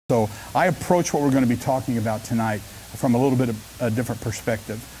So I approach what we're going to be talking about tonight from a little bit of a different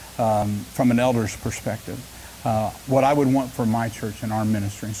perspective, from an elder's perspective, what I would want for my church and our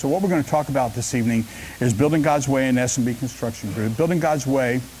ministry. So what we're going to talk about this evening is Building God's Way and S&B Construction Group. Building God's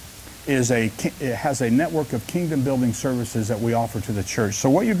Way it has a network of kingdom building services that we offer to the church. So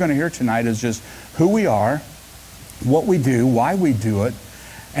what you're going to hear tonight is just who we are, what we do, why we do it,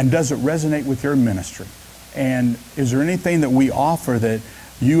 and does it resonate with your ministry? And is there anything that we offer that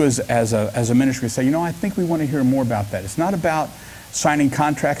you as a ministry say, you know, I think we want to hear more about that. It's not about signing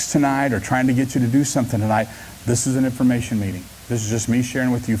contracts tonight or trying to get you to do something tonight. This is an information meeting. This is just me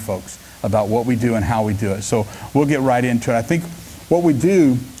sharing with you folks about what we do and how we do it. So we'll get right into it. I think what we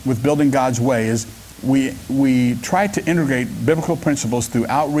do with Building God's Way is we try to integrate biblical principles through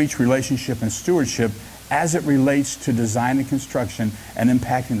outreach, relationship, and stewardship as it relates to design and construction and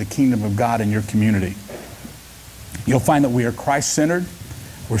impacting the kingdom of God in your community. You'll find that we are Christ-centered.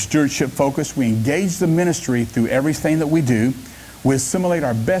 We're stewardship-focused. We engage the ministry through everything that we do. We assimilate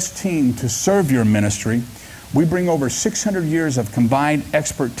our best team to serve your ministry. We bring over 600 years of combined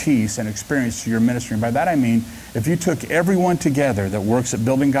expertise and experience to your ministry. And by that I mean, if you took everyone together that works at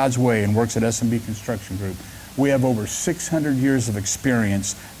Building God's Way and works at S&B Construction Group, we have over 600 years of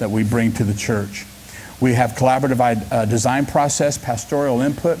experience that we bring to the church. We have collaborative design process, pastoral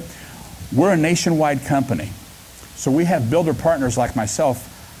input. We're a nationwide company. So we have builder partners like myself.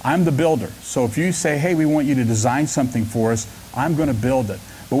 I'm the builder. So if you say, hey, we want you to design something for us, I'm going to build it.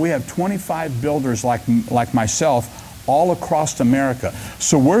 But we have 25 builders like myself all across America.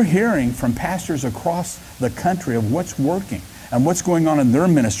 So we're hearing from pastors across the country of what's working and what's going on in their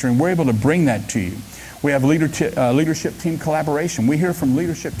ministry, and we're able to bring that to you. We have leadership team collaboration. We hear from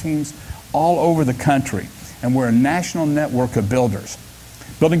leadership teams all over the country, and we're a national network of builders.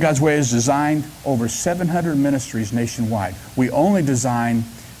 Building God's Way has designed over 700 ministries nationwide. We only design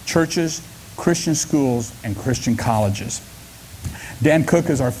churches, Christian schools, and Christian colleges. Dan Cook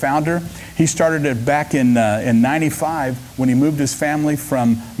is our founder. He started it back in 95 when he moved his family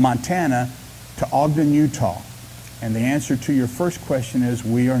from Montana to Ogden, Utah. And the answer to your first question is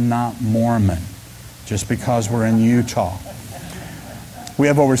we are not Mormon just because we're in Utah. We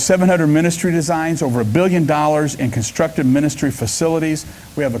have over 700 ministry designs, over $1 billion in constructed ministry facilities.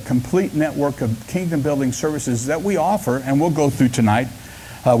 We have a complete network of kingdom building services that we offer, and we'll go through tonight.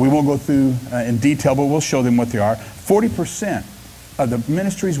 We won't go through in detail, but we'll show them what they are. 40% of the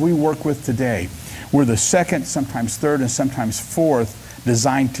ministries we work with today, we're the second, sometimes third, and sometimes fourth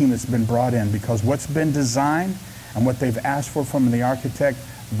design team that's been brought in, because what's been designed and what they've asked for from the architect,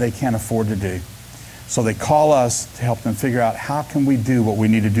 they can't afford to do. So they call us to help them figure out how can we do what we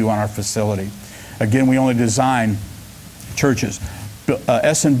need to do on our facility. Again, we only design churches.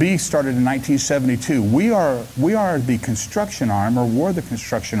 S&B started in 1972. We are the construction arm, or were the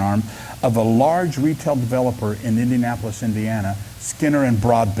construction arm, of a large retail developer in Indianapolis, Indiana, Skinner and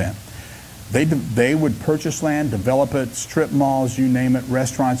Broadbent. They would purchase land, develop it, strip malls, you name it,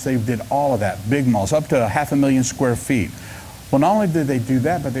 restaurants. They did all of that, big malls, up to 500,000 square feet. Well, not only did they do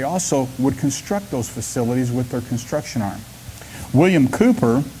that, but they also would construct those facilities with their construction arm. William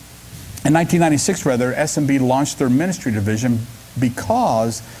Cooper, in 1996 rather, S&B launched their ministry division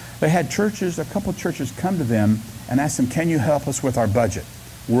because they had churches, a couple churches come to them and ask them, can you help us with our budget?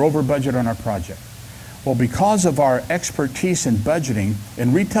 We're over budget on our project. Well, because of our expertise in budgeting,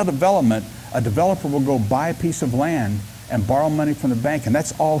 in retail development, a developer will go buy a piece of land and borrow money from the bank, and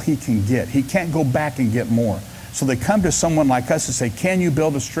that's all he can get. He can't go back and get more. So they come to someone like us and say, can you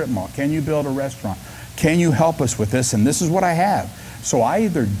build a strip mall? Can you build a restaurant? Can you help us with this? And this is what I have. So I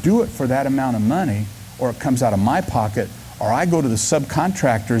either do it for that amount of money, or it comes out of my pocket, or I go to the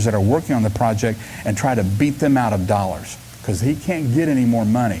subcontractors that are working on the project and try to beat them out of dollars because he can't get any more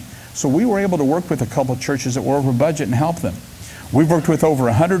money. So we were able to work with a couple of churches that were over budget and help them. We've worked with over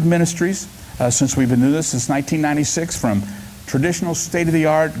 100 ministries since we've been doing this, since 1996, from traditional,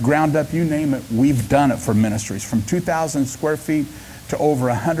 state-of-the-art, ground up, you name it, we've done it for ministries. From 2,000 square feet to over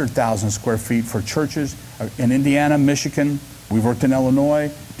 100,000 square feet for churches in Indiana, Michigan. We've worked in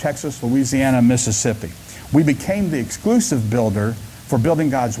Illinois, Texas, Louisiana, Mississippi. We became the exclusive builder for Building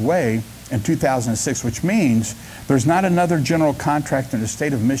God's Way in 2006, which means there's not another general contractor in the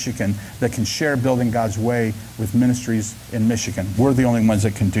state of Michigan that can share Building God's Way with ministries in Michigan. We're the only ones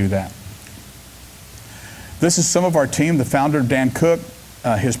that can do that. This is some of our team. The founder, Dan Cook,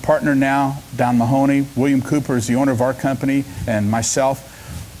 his partner now, Don Mahoney. William Cooper is the owner of our company, and myself.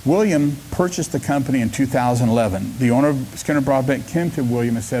 William purchased the company in 2011. The owner of Skinner Broadbent came to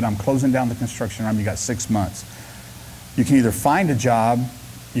William and said, I'm closing down the construction arm. You got 6 months. You can either find a job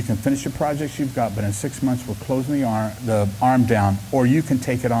You can finish the projects you've got, but in 6 months we're closing the arm down, or you can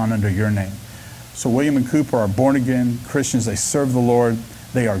take it on under your name. So William and Cooper are born-again Christians. They serve the Lord.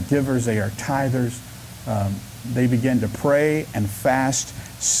 They are givers. They are tithers. They began to pray and fast.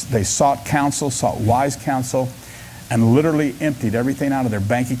 They sought counsel, sought wise counsel, and literally emptied everything out of their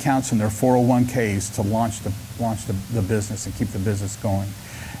bank accounts and their 401ks to launch the business and keep the business going.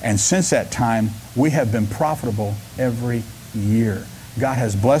 And since that time, we have been profitable every year. God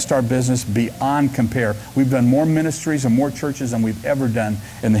has blessed our business beyond compare. We've done more ministries and more churches than we've ever done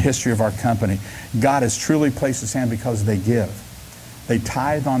in the history of our company. God has truly placed His hand because they give. They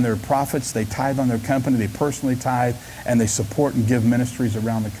tithe on their profits, they tithe on their company, they personally tithe, and they support and give ministries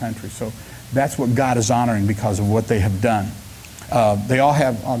around the country. So that's what God is honoring because of what they have done. They all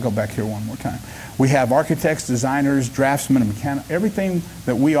have, I'll go back here one more time. We have architects, designers, draftsmen, and mechanics. Everything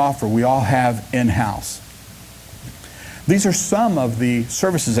that we offer, we all have in-house. These are some of the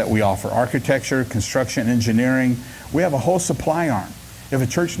services that we offer: architecture, construction, engineering. We have a whole supply arm. If a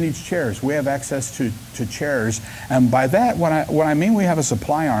church needs chairs, we have access to chairs. And by that, what I mean we have a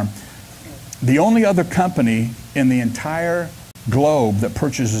supply arm, the only other company in the entire globe that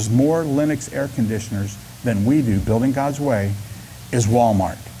purchases more Lennox air conditioners than we do, Building God's Way, is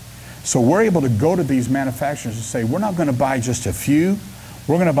Walmart. So we're able to go to these manufacturers and say, we're not going to buy just a few.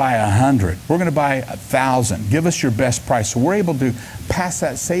 We're going to buy 100. We're going to buy 1,000. Give us your best price. So we're able to pass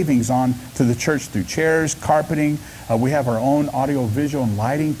that savings on to the church through chairs, carpeting. We have our own audio, visual, and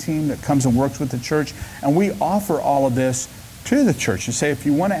lighting team that comes and works with the church. And we offer all of this to the church and say, if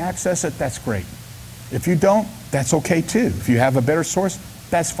you want to access it, that's great. If you don't, that's okay too. If you have a better source,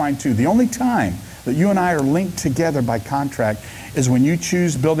 that's fine too. The only time that you and I are linked together by contract is when you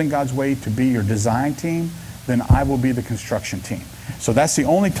choose Building God's Way to be your design team, then I will be the construction team. So that's the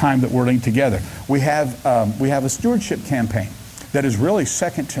only time that we're linked together. We have a stewardship campaign that is really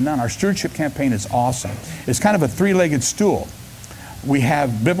second to none. Our stewardship campaign is awesome. It's kind of a three-legged stool. We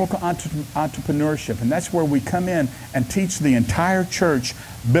have biblical entrepreneurship, and that's where we come in and teach the entire church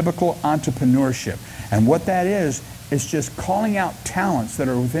biblical entrepreneurship. And what that is just calling out talents that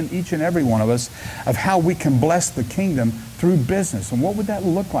are within each and every one of us of how we can bless the kingdom through business. And what would that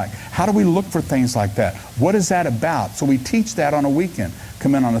look like? How do we look for things like that? What is that about? So we teach that on a weekend.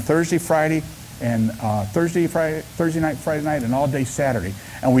 Come in on a Thursday, Friday, and Thursday night, Friday night, and all day Saturday.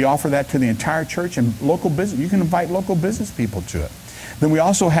 And we offer that to the entire church and local business. You can invite local business people to it. Then we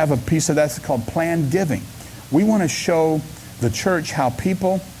also have a piece of that's called planned giving. We want to show the church how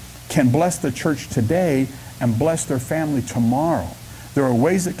people can bless the church today and bless their family tomorrow. There are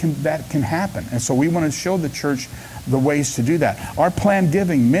ways that can happen. And so we want to show the church the ways to do that. Our planned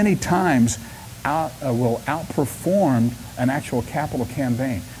giving many times will outperform an actual capital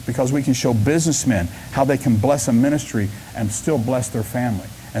campaign because we can show businessmen how they can bless a ministry and still bless their family.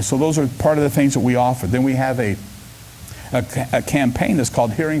 And so those are part of the things that we offer. Then we have a campaign that's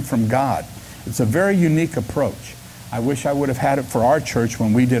called Hearing from God. It's a very unique approach. I wish I would have had it for our church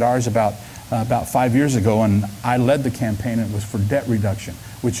when we did ours about 5 years ago, and I led the campaign. It was for debt reduction,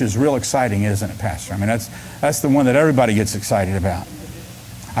 which is real exciting, isn't it, Pastor? I mean, that's the one that everybody gets excited about.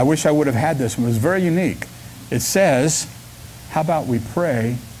 I wish I would have had this one. It was very unique. It says, how about we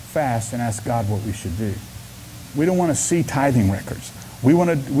pray, fast, and ask God what we should do? We don't want to see tithing records. We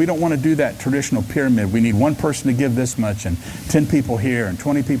don't want to do that traditional pyramid. We need one person to give this much and 10 people here and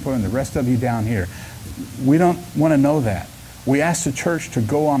 20 people and the rest of you down here. We don't want to know that. We ask the church to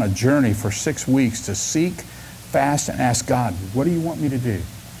go on a journey for 6 weeks to seek, fast, and ask God, what do you want me to do?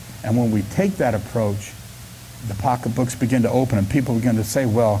 And when we take that approach, the pocketbooks begin to open and people begin to say,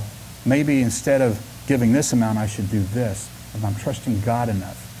 well, maybe instead of giving this amount, I should do this, if I'm trusting God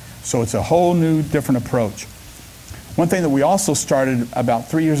enough. So it's a whole new, different approach. One thing that we also started about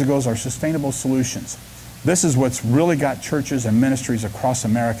 3 years ago is our sustainable solutions. This is what's really got churches and ministries across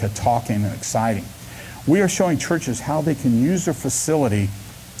America talking and exciting. We are showing churches how they can use their facility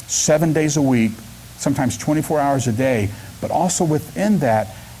 7 days a week, sometimes 24 hours a day, but also within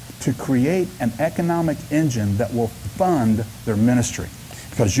that to create an economic engine that will fund their ministry.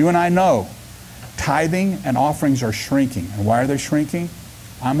 Because you and I know tithing and offerings are shrinking. And why are they shrinking?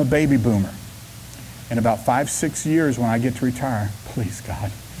 I'm a baby boomer. In about 5-6 years when I get to retire, please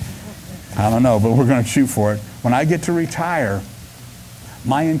God, I don't know, but we're going to shoot for it. When I get to retire,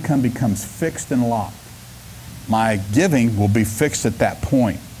 my income becomes fixed and locked. My giving will be fixed at that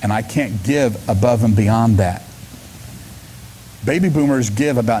point, and I can't give above and beyond that. Baby boomers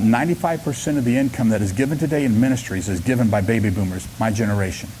give about 95% of the income that is given today in ministries is given by baby boomers, my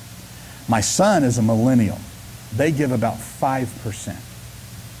generation. My son is a millennial. They give about 5%.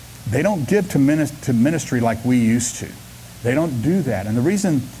 They don't give to ministry like we used to. They don't do that. And the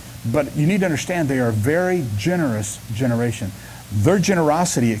reason, but you need to understand, they are a very generous generation. Their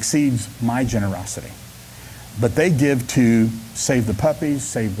generosity exceeds my generosity. But they give to save the puppies,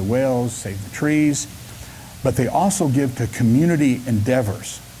 save the whales, save the trees. But they also give to community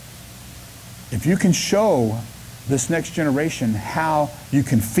endeavors. If you can show this next generation how you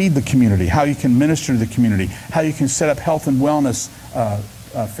can feed the community, how you can minister to the community, how you can set up health and wellness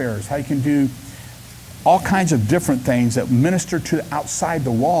fairs, how you can do all kinds of different things that minister to outside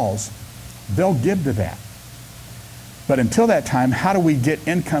the walls, they'll give to that. But until that time, how do we get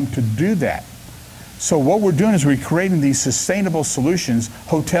income to do that? So what we're doing is we're creating these sustainable solutions: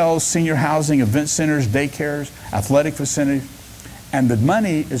 hotels, senior housing, event centers, daycares, athletic facilities, and the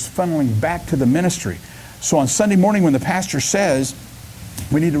money is funneling back to the ministry. So on Sunday morning when the pastor says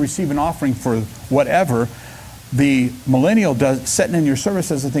we need to receive an offering for whatever, the millennial sitting in your service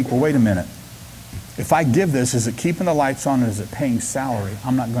doesn't think, well, wait a minute. If I give this, is it keeping the lights on and is it paying salary?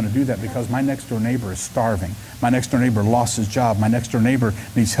 I'm not going to do that because my next door neighbor is starving. My next door neighbor lost his job. My next door neighbor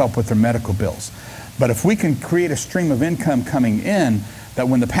needs help with their medical bills. But if we can create a stream of income coming in, that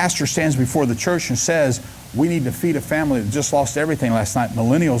when the pastor stands before the church and says, we need to feed a family that just lost everything last night,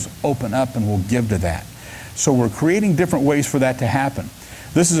 millennials open up and will give to that. So we're creating different ways for that to happen.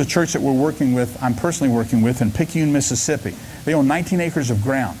 This is a church that we're working with, I'm personally working with, in Picayune, Mississippi. They own 19 acres of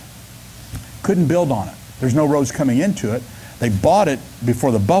ground. Couldn't build on it. There's no roads coming into it. They bought it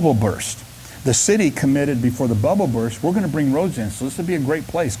before the bubble burst. The city committed before the bubble burst, we're going to bring roads in, so this would be a great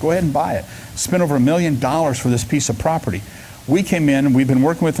place. Go ahead and buy it. Spent over $1 million for this piece of property. We came in, and we've been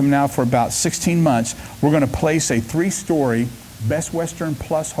working with them now for about 16 months. We're going to place a 3-story Best Western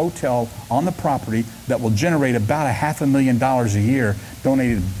Plus hotel on the property that will generate about $500,000 a year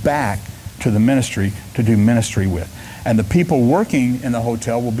donated back to the ministry to do ministry with. And the people working in the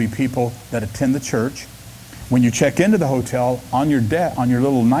hotel will be people that attend the church. When you check into the hotel, on your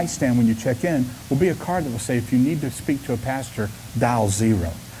little nightstand when you check in, will be a card that will say, if you need to speak to a pastor, dial 0.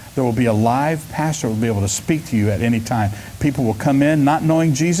 There will be a live pastor who will be able to speak to you at any time. People will come in not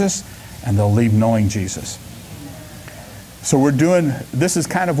knowing Jesus, and they'll leave knowing Jesus. So we're doing, this is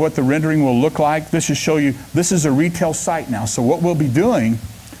kind of what the rendering will look like. This is show you, this is a retail site now. So what we'll be doing,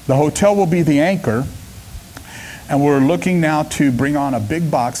 the hotel will be the anchor, and we're looking now to bring on a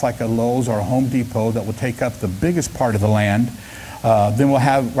big box like a Lowe's or a Home Depot that will take up the biggest part of the land. Then we'll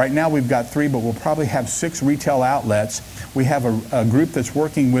have, right now we've got 3, but we'll probably have 6 retail outlets. We have a group that's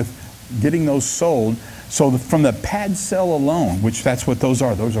working with getting those sold. So from the pad sale alone, which that's what those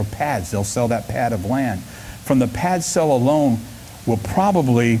are pads. They'll sell that pad of land. From the pad sale alone, we'll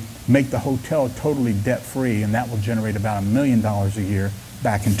probably make the hotel totally debt-free, and that will generate about $1 million a year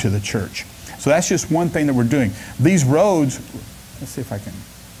back into the church. So that's just one thing that we're doing. These roads, let's see if I can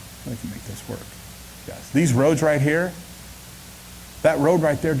make this work. Yes. These roads right here, that road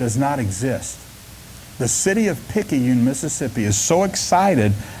right there does not exist. The city of Picayune, Mississippi is so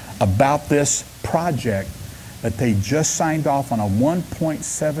excited about this project that they just signed off on a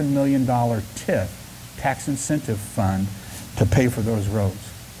 $1.7 million TIF, tax incentive fund, to pay for those roads.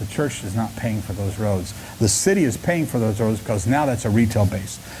 The church is not paying for those roads. The city is paying for those roads because now that's a retail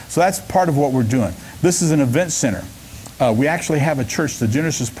base. So that's part of what we're doing. This is an event center. We actually have a church. The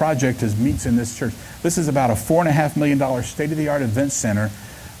Genesis Project meets in this church. This is about a $4.5 million state-of-the-art event center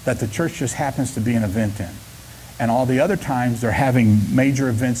that the church just happens to be an event in. And all the other times they're having major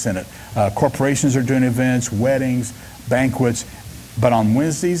events in it. Corporations are doing events, weddings, banquets. But on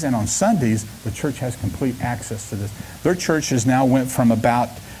Wednesdays and on Sundays, the church has complete access to this. Their church has now went from about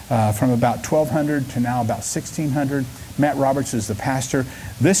 1,200 to now about 1,600. Matt Roberts is the pastor.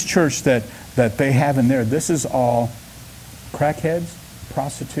 This church that they have in there, this is all crackheads,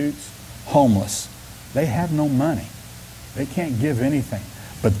 prostitutes, homeless. They have no money. They can't give anything.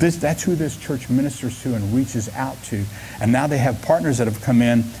 But that's who this church ministers to and reaches out to. And now they have partners that have come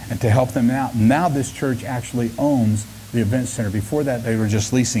in and to help them out. Now this church actually owns the event center. Before that, they were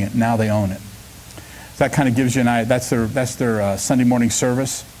just leasing it. Now they own it. So that kind of gives you an idea. That's their Sunday morning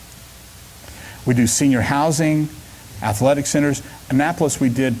service. We do senior housing, athletic centers. Annapolis, we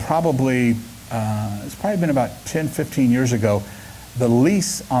did probably, it's probably been about 10, 15 years ago. The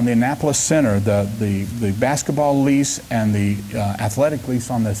lease on the Annapolis Center, the basketball lease and the athletic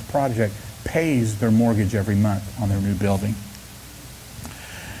lease on this project pays their mortgage every month on their new building.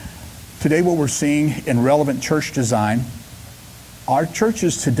 Today what we're seeing in relevant church design, our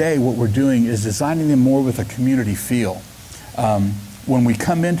churches today, what we're doing is designing them more with a community feel. When we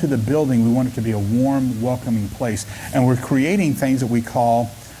come into the building, we want it to be a warm, welcoming place. And we're creating things that we call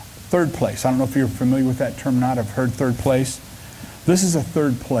third place. I don't know if you're familiar with that term or not. I've heard third place. This is a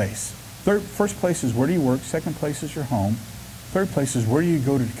third place. First place is where do you work? Second place is your home. Third place is where do you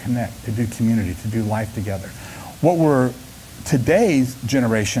go to connect, to do community, to do life together. Today's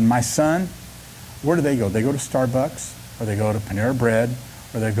generation, my son, where do they go? They go to Starbucks, or they go to Panera Bread,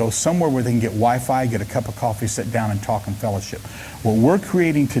 or they go somewhere where they can get Wi-Fi, get a cup of coffee, sit down and talk and fellowship. What we're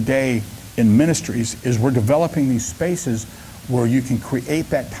creating today in ministries is we're developing these spaces where you can create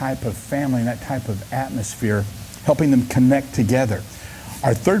that type of family and that type of atmosphere, helping them connect together.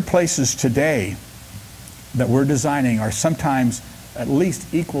 Our third places today that we're designing are sometimes at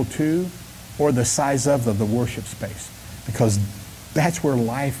least equal to or the size of the worship space, because that's where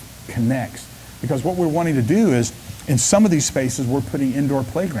life connects. Because what we're wanting to do is, in some of these spaces, we're putting indoor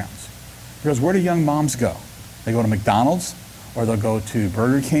playgrounds. Because where do young moms go? They go to McDonald's, or they'll go to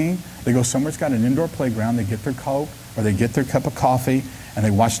Burger King. They go somewhere that's got an indoor playground. They get their Coke, or they get their cup of coffee, and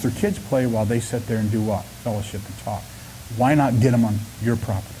they watch their kids play while they sit there and do what? Fellowship and talk. Why not get them on your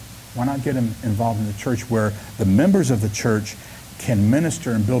property? Why not get them involved in the church where the members of the church can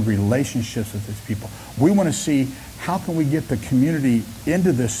minister and build relationships with these people? We want to see how can we get the community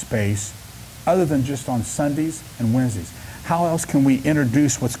into this space other than just on Sundays and Wednesdays. How else can we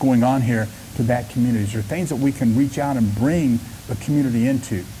introduce what's going on here to that community? Is there things that we can reach out and bring the community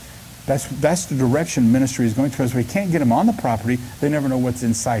into? That's the direction ministry is going to, because we can't get them on the property. They never know what's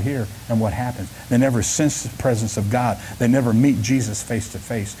inside here and what happens. They never sense the presence of God. They never meet Jesus face to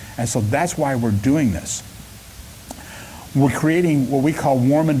face. And so that's why we're doing this. We're creating what we call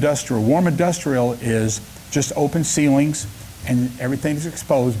warm industrial. Warm industrial is just open ceilings and everything is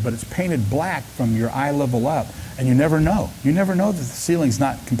exposed, but it's painted black from your eye level up, and you never know. You never know that the ceiling's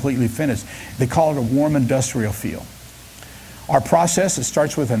not completely finished. They call it a warm industrial feel. Our process, it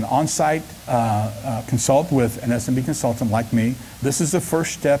starts with an on-site consult with an SMB consultant like me. This is the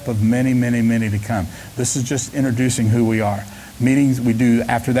first step of many, many, many to come. This is just introducing who we are. Meetings we do,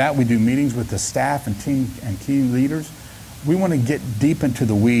 after that we do meetings with the staff and team and key leaders. We want to get deep into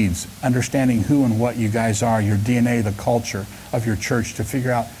the weeds, understanding who and what you guys are, your DNA, the culture of your church, to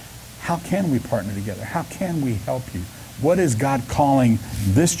figure out how can we partner together? How can we help you? What is God calling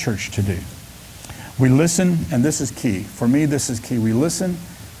this church to do? We listen, and this is key. For me, this is key. We listen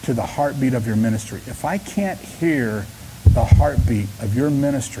to the heartbeat of your ministry. If I can't hear the heartbeat of your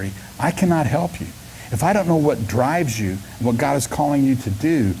ministry, I cannot help you. If I don't know what drives you, what God is calling you to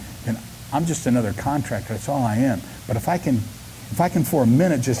do, then I'm just another contractor. That's all I am. But if I can for a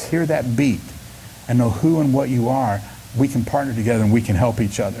minute just hear that beat and know who and what you are, we can partner together and we can help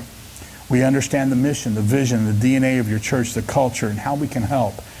each other. We understand the mission, the vision, the DNA of your church, the culture, and how we can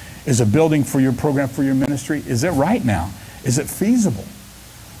help. Is a building for your program, for your ministry, is it right now? Is it feasible?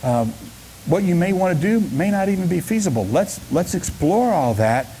 What you may want to do may not even be feasible. Let's explore all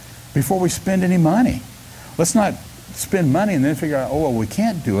that before we spend any money. Let's not spend money and then figure out, oh, well, we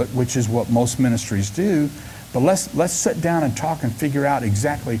can't do it, which is what most ministries do. But let's sit down and talk and figure out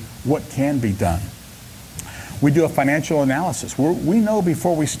exactly what can be done. We do a financial analysis. We know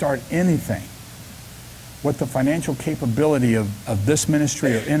before we start anything what the financial capability of this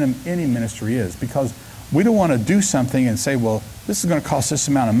ministry or any ministry is, because we don't want to do something and say, well, this is going to cost this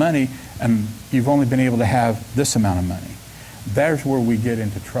amount of money and you've only been able to have this amount of money. There's where we get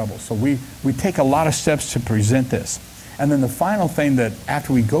into trouble. So we take a lot of steps to present this. And then the final thing that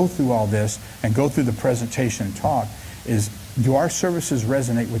after we go through all this and go through the presentation and talk is, do our services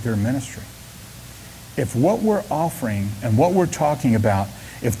resonate with your ministry? If what we're offering and what we're talking about,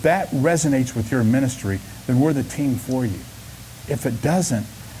 if that resonates with your ministry, then we're the team for you. If it doesn't,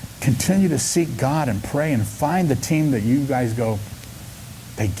 continue to seek God and pray and find the team that you guys go,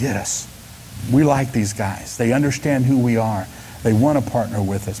 they get us. We like these guys. They understand who we are. They want to partner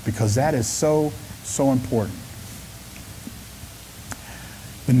with us, because that is so, so important.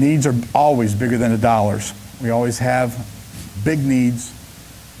 The needs are always bigger than the dollars. We always have big needs,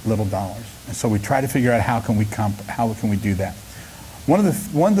 little dollars. And so we try to figure out how can we do that. One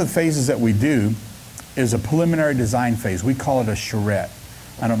of the phases that we do is a preliminary design phase. We call it a charrette.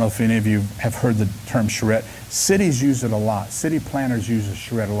 I don't know if any of you have heard the term charrette. Cities use it a lot. City planners use a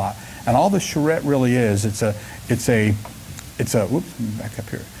charrette a lot. And all the charrette really is, it's back up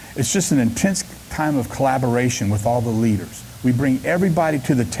here. It's just an intense time of collaboration with all the leaders. We bring everybody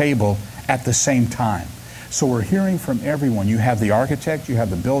to the table at the same time. So we're hearing from everyone. You have the architect, you have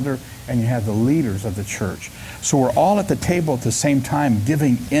the builder, and you have the leaders of the church. So we're all at the table at the same time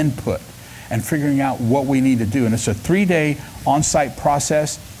giving input and figuring out what we need to do. And it's a 3-day on-site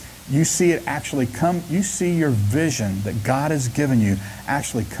process. You see it actually come, you see your vision that God has given you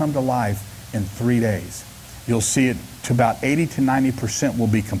actually come to life in 3 days. You'll see it to about 80 to 90% will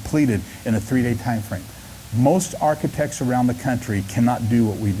be completed in a 3-day time frame. Most architects around the country cannot do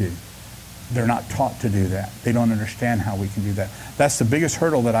what we do. They're not taught to do that. They don't understand how we can do that. That's the biggest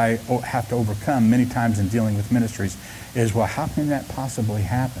hurdle that I have to overcome many times in dealing with ministries is, well, how can that possibly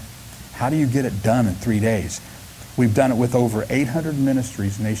happen? How do you get it done in 3 days? We've done it with over 800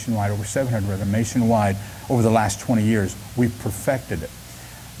 ministries nationwide, over 700 rather, nationwide over the last 20 years. We've perfected it.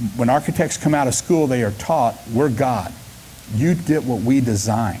 When architects come out of school, they are taught, we're God. You get what we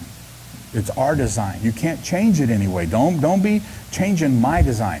design. It's our design. You can't change it anyway. Don't be changing my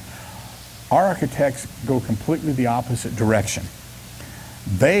design. Our architects go completely the opposite direction.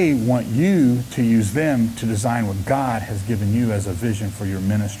 They want you to use them to design what God has given you as a vision for your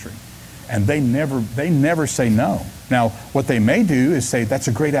ministry. And they never say no. Now, what they may do is say, that's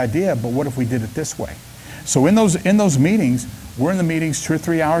a great idea, but what if we did it this way? So in those meetings, we're in the meetings 2 or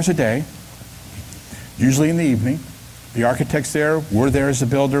 3 hours a day, usually in the evening. The architect's there, we're there as a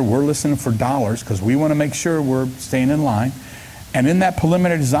builder, we're listening for dollars because we want to make sure we're staying in line. And in that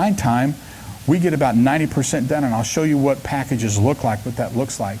preliminary design time, we get about 90% done, and I'll show you what packages look like, what that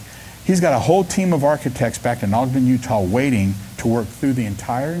looks like. He's got a whole team of architects back in Ogden, Utah, waiting to work through the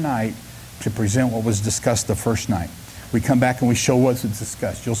entire night to present what was discussed the first night. We come back and we show what's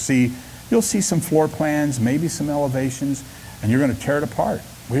discussed. You'll see some floor plans, maybe some elevations, and you're going to tear it apart.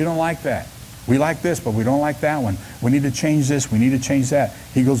 We don't like that. We like this, but we don't like that one. We need to change this. We need to change that.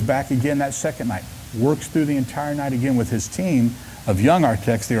 He goes back again that second night, works through the entire night again with his team of young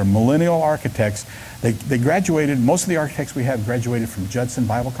architects. They are millennial architects. They graduated, most of the architects we have graduated from Judson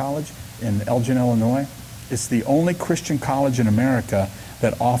Bible College in Elgin, Illinois. It's the only Christian college in America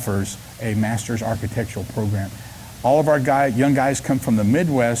that offers a master's architectural program. All of our young guys come from the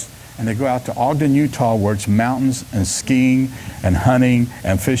Midwest, and they go out to Ogden, Utah, where it's mountains and skiing and hunting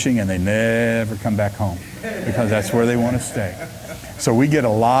and fishing, and they never come back home because that's where they want to stay. So we get a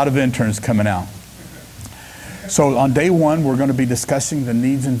lot of interns coming out. So on day one, we're going to be discussing the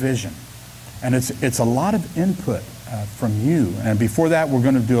needs and vision. And it's a lot of input from you. And before that, we're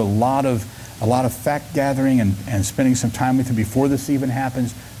going to do a lot of fact gathering and spending some time with you before this even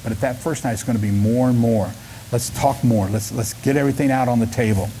happens. But at that first night, it's going to be more and more. Let's talk more. Let's get everything out on the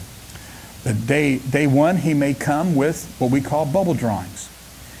table. The day one, he may come with what we call bubble drawings.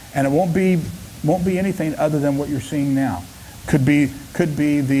 And it won't be anything other than what you're seeing now. This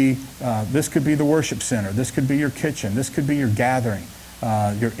could be the worship center. This could be your kitchen. This could be your gathering,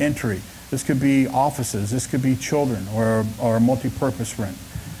 your entry. This could be offices. This could be children or a multi-purpose room.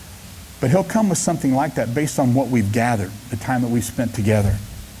 But he'll come with something like that based on what we've gathered, the time that we've spent together.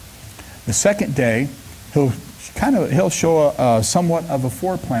 The second day, he'll show somewhat of a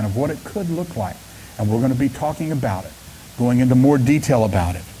floor plan of what it could look like. And we're going to be talking about it, going into more detail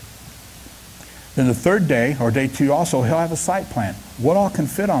about it. Then the third day, or day two also, he'll have a site plan. What all can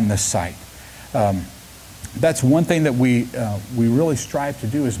fit on this site? That's one thing that we really strive to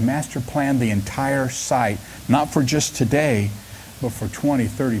do is master plan the entire site, not for just today, but for 20,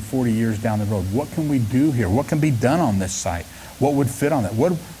 30, 40 years down the road. What can we do here? What can be done on this site? What would fit on that?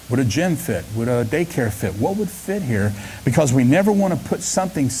 Would a gym fit? Would a daycare fit? What would fit here? Because we never want to put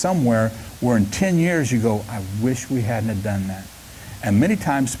something somewhere where in 10 years you go, I wish we hadn't have done that. And many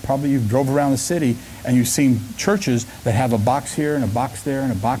times, probably you've drove around the city and you've seen churches that have a box here and a box there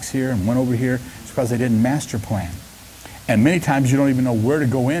and a box here and one over here. It's because they didn't master plan. And many times you don't even know where to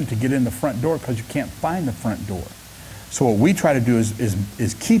go in to get in the front door because you can't find the front door. So what we try to do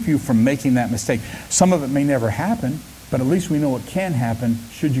is keep you from making that mistake. Some of it may never happen, but at least we know it can happen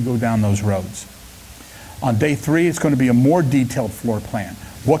should you go down those roads. On day three, it's going to be a more detailed floor plan.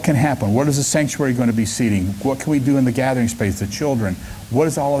 What can happen? What is the sanctuary going to be seating? What can we do in the gathering space, the children? What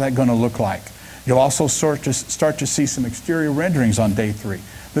is all of that going to look like? You'll also start to see some exterior renderings on day three.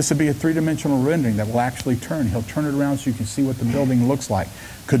 This will be a three-dimensional rendering that will actually turn. He'll turn it around so you can see what the building looks like.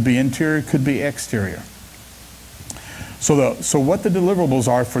 Could be interior, could be exterior. So what the deliverables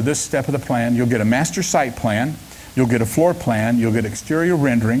are for this step of the plan, you'll get a master site plan, you'll get a floor plan, you'll get exterior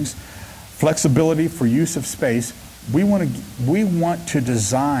renderings, flexibility for use of space. We want to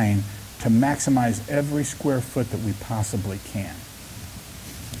design to maximize every square foot that we possibly can.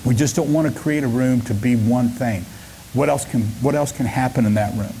 We just don't want to create a room to be one thing. What else can happen in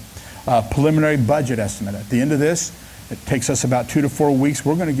that room? Preliminary budget estimate. At the end of this, it takes us about 2 to 4 weeks.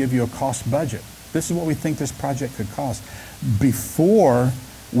 We're going to give you a cost budget. This is what we think this project could cost before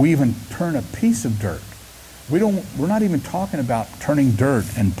we even turn a piece of dirt. We're not even talking about turning dirt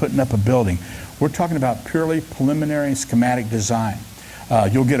and putting up a building. We're talking about purely preliminary and schematic design.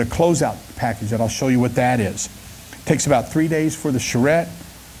 You'll get a closeout package that I'll show you what that is. It takes about 3 days for the charrette,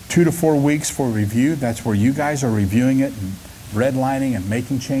 2 to 4 weeks for review. That's where you guys are reviewing it and redlining and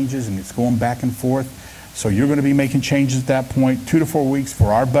making changes, and it's going back and forth. So you're going to be making changes at that point. 2 to 4 weeks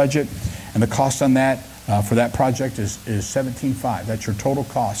for our budget. And the cost on that for that project is $17,500. That's your total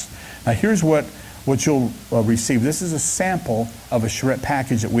cost. Now here's what you'll receive. This is a sample of a charrette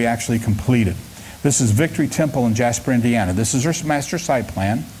package that we actually completed. This is Victory Temple in Jasper, Indiana. This is our master site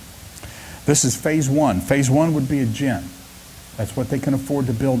plan. This is phase one. Phase one would be a gym. That's what they can afford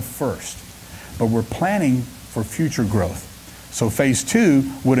to build first. But we're planning for future growth. So phase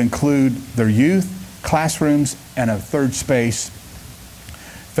two would include their youth, classrooms, and a third space.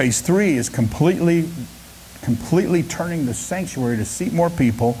 Phase three is completely turning the sanctuary to seat more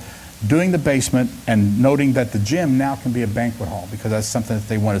people, doing the basement, and noting that the gym now can be a banquet hall because that's something that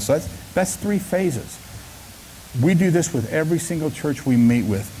they wanted. So that's 3 phases. We do this with every single church we meet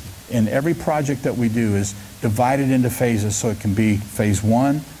with. And every project that we do is divided into phases, so it can be phase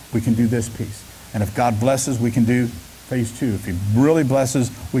 1, we can do this piece. And if God blesses, we can do phase 2. If He really blesses,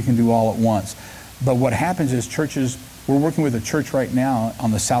 we can do all at once. But what happens is churches, we're working with a church right now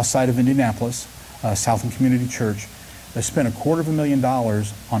on the south side of Indianapolis, Southland Community Church. They spent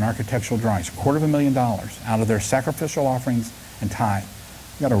 $250,000 on architectural drawings, $250,000 out of their sacrificial offerings and tithe.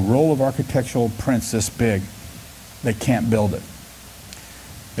 They got a roll of architectural prints this big. They can't build it.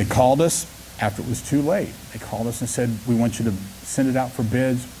 They called us after it was too late. They called us and said, we want you to send it out for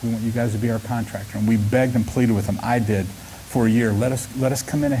bids. We want you guys to be our contractor. And we begged and pleaded with them. I did for a year. Let us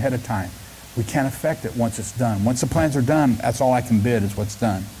come in ahead of time. We can't affect it once it's done. Once the plans are done, that's all I can bid is what's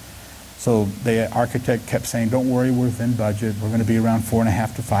done. So the architect kept saying, don't worry, we're within budget. We're going to be around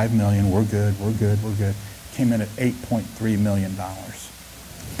 $4.5 to $5 million. We're good, we're good, we're good. Came in at $8.3 million.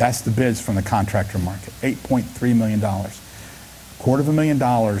 That's the bids from the contractor market, $8.3 million.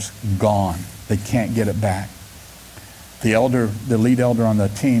 $250,000 gone. They can't get it back. The lead elder on the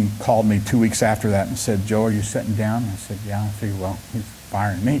team called me 2 weeks after that and said, Joe, are you sitting down? I said, yeah. I figured, well, he's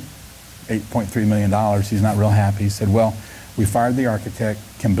firing me. $8.3 million. He's not real happy. He said, well, we fired the architect,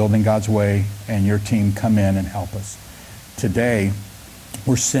 can Building God's Way, and your team come in and help us. Today,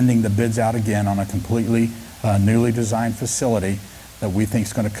 we're sending the bids out again on a completely newly designed facility that we think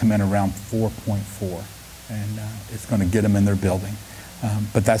is going to come in around 4.4, and it's going to get them in their building.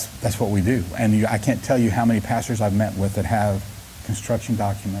 But that's what we do. And I can't tell you how many pastors I've met with that have construction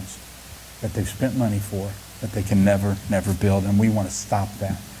documents that they've spent money for that they can never build, and we want to stop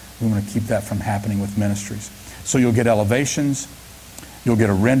that. We want to keep that from happening with ministries. So you'll get elevations, you'll get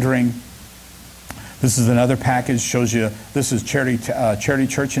a rendering. This is another package, shows you, this is Charity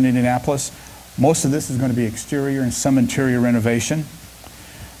Church in Indianapolis. Most of this is going to be exterior and some interior renovation.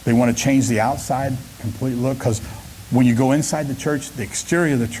 They want to change the outside complete look because when you go inside the church, the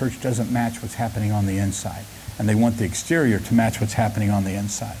exterior of the church doesn't match what's happening on the inside. And they want the exterior to match what's happening on the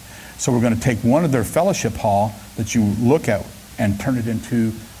inside. So we're going to take one of their fellowship hall that you look at and turn it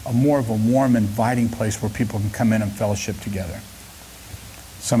into more of a warm, inviting place where people can come in and fellowship together.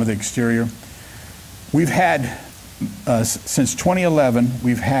 Some of the exterior. We've had, since 2011,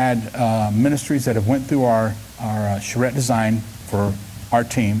 we've had ministries that have went through our charrette design for our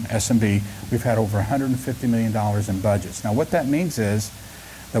team, SMB. We've had over $150 million in budgets. Now what that means is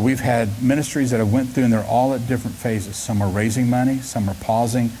that we've had ministries that have went through and they're all at different phases. Some are raising money, some are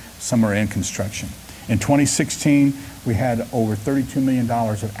pausing, some are in construction. In 2016, we had over $32 million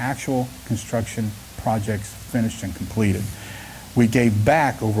of actual construction projects finished and completed. We gave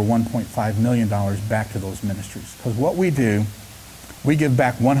back over $1.5 million back to those ministries. Because what we do, we give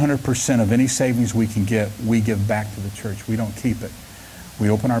back 100% of any savings we can get, we give back to the church. We don't keep it. We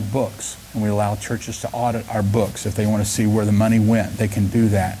open our books and we allow churches to audit our books. If they want to see where the money went, they can do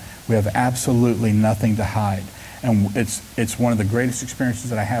that. We have absolutely nothing to hide. And it's one of the greatest experiences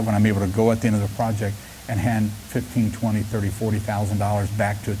that I have when I'm able to go at the end of the project and hand $15,000, $20,000, $30,000, $40,000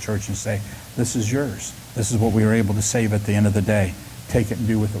 back to a church and say, this is yours. This is what we were able to save at the end of the day. Take it and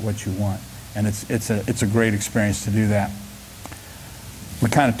do with it what you want. And it's a great experience to do that. We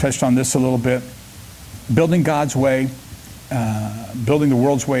kind of touched on this a little bit. Building God's Way, building the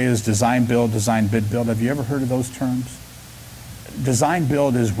world's way is design, build, design, bid, build. Have you ever heard of those terms? Design,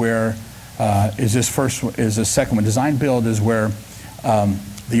 build is where, is the second one. Design, build is where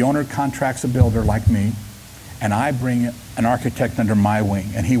the owner contracts a builder like me, and I bring an architect under my wing,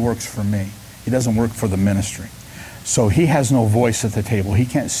 and he works for me. He doesn't work for the ministry. So he has no voice at the table. He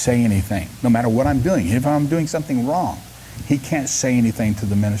can't say anything, no matter what I'm doing. If I'm doing something wrong, he can't say anything to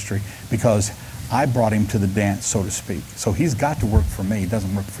the ministry because I brought him to the dance, so to speak. So he's got to work for me. He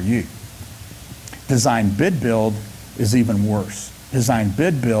doesn't work for you. Design, bid, build is even worse. Design,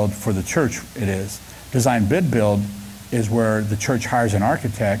 bid, build for the church it is. Design, bid, build is where the church hires an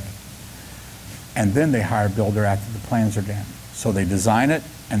architect and then they hire a builder after the plans are done. So they design it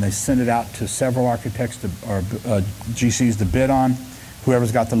and they send it out to several architects or GCs to bid on.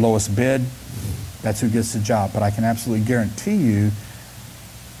 Whoever's got the lowest bid, that's who gets the job. But I can absolutely guarantee you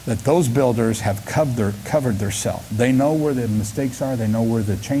that those builders have covered themselves. They know where the mistakes are, they know where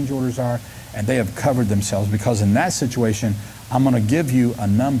the change orders are, and they have covered themselves, because in that situation, I'm going to give you a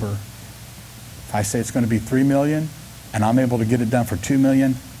number. If I say it's going to be $3 million and I'm able to get it done for $2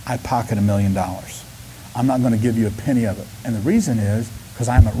 million, I pocket $1 million. I'm not going to give you a penny of it. And the reason is because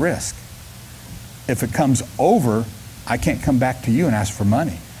I'm at risk. If it comes over, I can't come back to you and ask for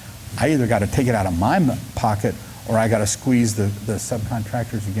money. I either got to take it out of my pocket, or I got to squeeze the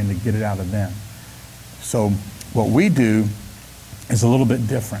subcontractors again to get it out of them. So what we do is a little bit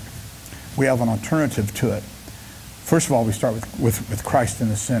different. We have an alternative to it. First of all, we start with Christ in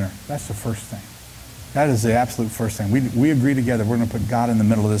the center. That's the first thing. That is the absolute first thing. We agree together, we're going to put God in the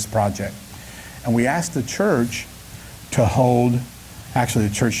middle of this project. And we ask the church to hold, actually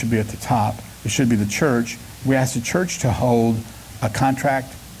the church should be at the top. It should be the church. We ask the church to hold a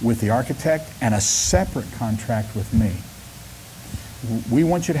contract with the architect and a separate contract with me. We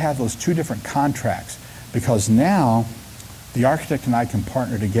want you to have those two different contracts, because now the architect and I can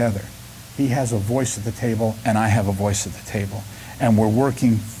partner together. He has a voice at the table and I have a voice at the table. And we're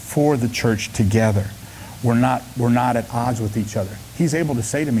working for the church together. We're not at odds with each other. He's able to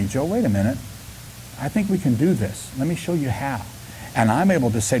say to me, Joe, wait a minute. I think we can do this. Let me show you how. And I'm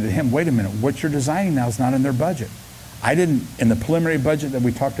able to say to him, wait a minute, what you're designing now is not in their budget. I didn't, in the preliminary budget that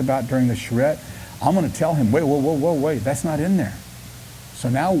we talked about during the charrette, I'm going to tell him, wait, that's not in there. So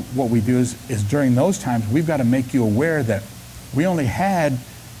now what we do is during those times, we've got to make you aware that we only had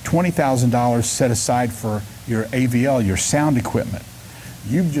 $20,000 set aside for your AVL, your sound equipment.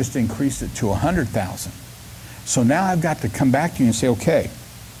 You've just increased it to $100,000. So now I've got to come back to you and say, okay,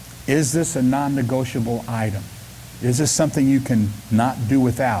 is this a non-negotiable item? Is this something you can not do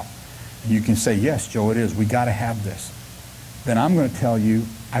without? And you can say, yes, Joe, it is. We got to have this. Then I'm going to tell you,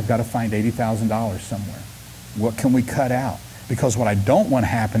 I've got to find $80,000 somewhere. What can we cut out? Because what I don't want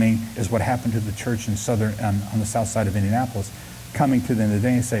happening is what happened to the church in on the south side of Indianapolis, coming to the end of the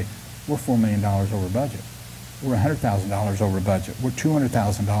day and say, we're $4 million over budget. We're $100,000 over budget. We're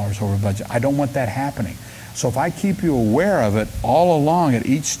 $200,000 over budget. I don't want that happening. So if I keep you aware of it all along at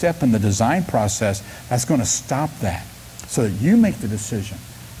each step in the design process, that's going to stop that so that you make the decision.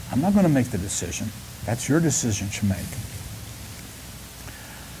 I'm not going to make the decision. That's your decision to make.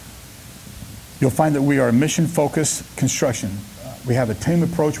 You'll find that we are a mission-focused construction. We have a team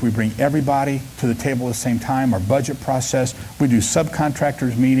approach. We bring everybody to the table at the same time. Our budget process. We do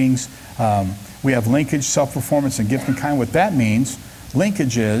subcontractors meetings. We have linkage, self-performance, and gift in kind. What that means,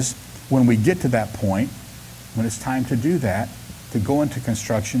 linkage is when we get to that point, when it's time to do that, to go into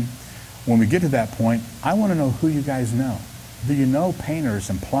construction, when we get to that point, I want to know who you guys know. Do you know painters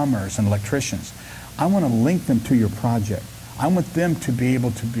and plumbers and electricians? I want to link them to your project. I want them to be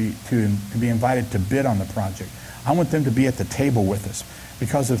able to be invited to bid on the project. I want them to be at the table with us,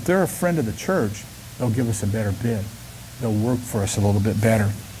 because if they're a friend of the church, they'll give us a better bid. They'll work for us a little bit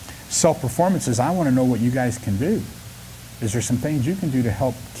better. Self-performance is, I want to know what you guys can do. Is there some things you can do to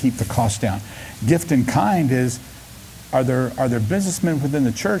help keep the cost down? Gift in kind is, are there businessmen within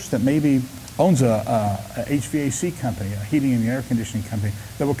the church that maybe owns a HVAC company, a heating and air conditioning company,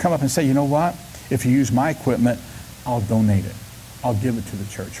 that will come up and say, you know what, if you use my equipment, I'll donate it. I'll give it to the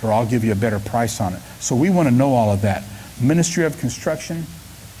church, or I'll give you a better price on it. So we want to know all of that. Ministry of Construction,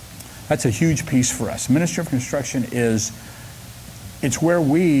 that's a huge piece for us. Ministry of Construction it's where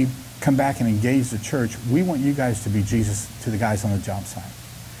we come back and engage the church. We want you guys to be Jesus to the guys on the job site.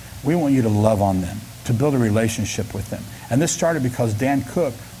 We want you to love on them, to build a relationship with them. And this started because Dan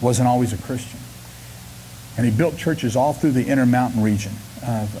Cook wasn't always a Christian. And he built churches all through the Intermountain region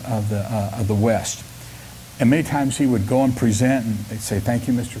of the West. And many times he would go and present, and they'd say, thank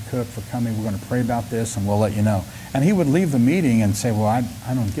you, Mr. Cook, for coming. We're going to pray about this, and we'll let you know. And he would leave the meeting and say, well,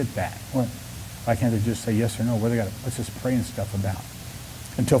 I don't get that. Well, why can't they just say yes or no? Let's just pray and stuff about.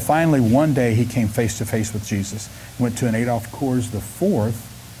 Until finally one day he came face to face with Jesus. Went to an Adolf Coors IV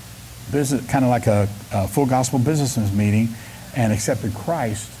visit, kind of like a full gospel businessman's meeting, and accepted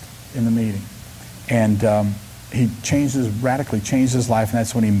Christ in the meeting. And he radically changed his life, and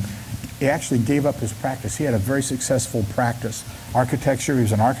that's when he actually gave up his practice. He had a very successful practice. Architecture, he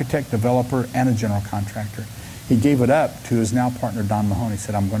was an architect, developer, and a general contractor. He gave it up to his now partner, Don Mahoney. He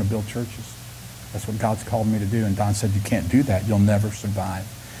said, I'm going to build churches. That's what God's called me to do. And Don said, you can't do that. You'll never survive.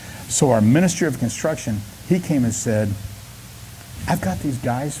 So our Ministry of Construction, he came and said, I've got these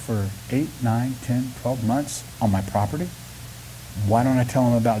guys for 8, 9, 10, 12 months on my property. Why don't I tell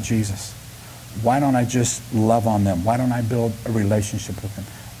them about Jesus? Why don't I just love on them? Why don't I build a relationship with them?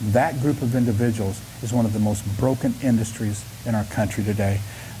 That group of individuals is one of the most broken industries in our country today.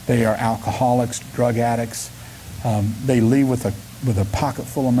 They are alcoholics, drug addicts. They leave with a pocket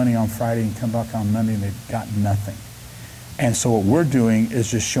full of money on Friday and come back on Monday and they've got nothing. And so what we're doing is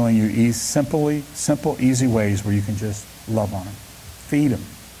just showing you simple, easy ways where you can just love on them. Feed them.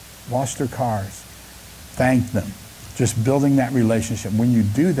 Wash their cars. Thank them. Just building that relationship. When you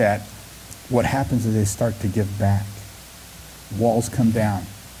do that, what happens is they start to give back. Walls come down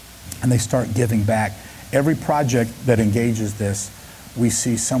and they start giving back. Every project that engages this, we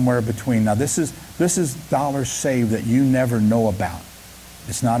see somewhere between, now this is dollars saved that you never know about.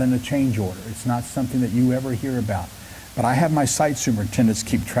 It's not in a change order. It's not something that you ever hear about. But I have my site superintendents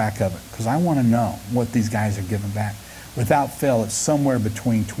keep track of it because I want to know what these guys are giving back. Without fail, it's somewhere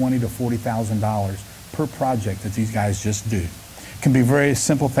between $20,000 to $40,000 per project that these guys just do. It can be a very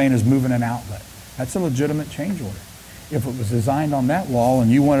simple thing as moving an outlet. That's a legitimate change order. If it was designed on that wall and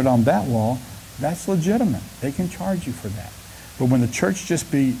you want it on that wall, that's legitimate. They can charge you for that. But when the church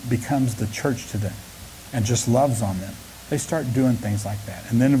just becomes the church to them and just loves on them, they start doing things like that.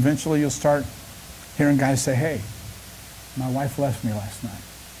 And then eventually you'll start hearing guys say, hey, my wife left me last night.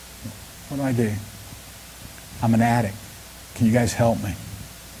 What do I do? I'm an addict. Can you guys help me?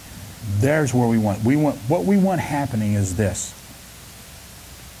 There's where we want. What we want happening is this.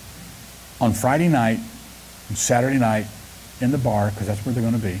 On Friday night and Saturday night in the bar, because that's where they're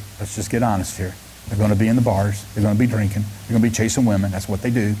going to be. Let's just get honest here. They're going to be in the bars. They're going to be drinking. They're going to be chasing women. That's what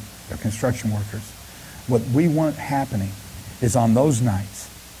they do. They're construction workers. What we want happening is on those nights,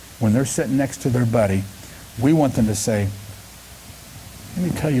 when they're sitting next to their buddy, we want them to say, let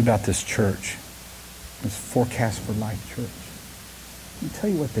me tell you about this church, this Forecast for Life church. Let me tell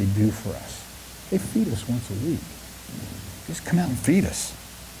you what they do for us. They feed us once a week. Just come out and feed us.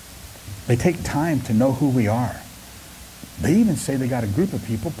 They take time to know who we are. They even say they got a group of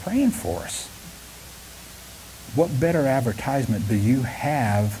people praying for us. What better advertisement do you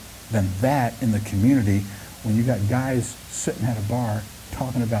have than that in the community when you got guys sitting at a bar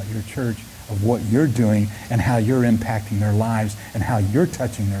talking about your church, of what you're doing and how you're impacting their lives and how you're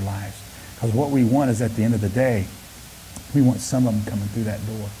touching their lives? Because what we want is, at the end of the day, we want some of them coming through that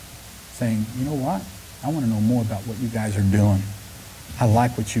door saying, you know what? I want to know more about what you guys are doing. I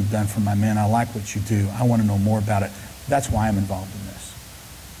like what you've done for my men. I like what you do. I want to know more about it. That's why I'm involved in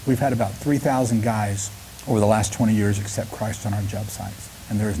this. We've had about 3,000 guys over the last 20 years accept Christ on our job sites,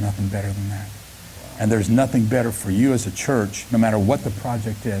 and there is nothing better than that. And there's nothing better for you as a church, no matter what the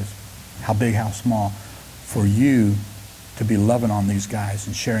project is, how big, how small, for you to be loving on these guys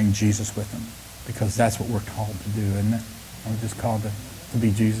and sharing Jesus with them, because that's what we're called to do, isn't it? We're just called to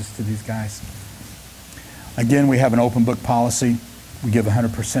be Jesus to these guys. Again, we have an open book policy. We give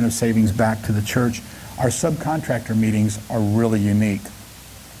 100% of savings back to the church. Our subcontractor meetings are really unique.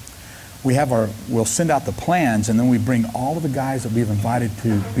 We'll send out the plans, and then we bring all of the guys that we've invited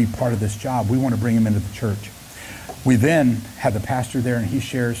to be part of this job. We want to bring them into the church. We then have the pastor there, and he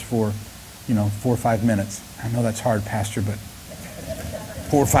shares for, 4 or 5 minutes. I know that's hard, Pastor, but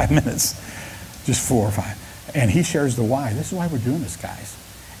 4 or 5 minutes, just 4 or 5. And he shares the why. This is why we're doing this, guys.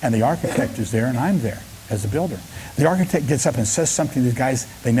 And the architect is there, and I'm there as a builder. The architect gets up and says something to these guys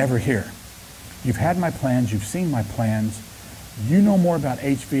they never hear. You've had my plans. You've seen my plans. You know more about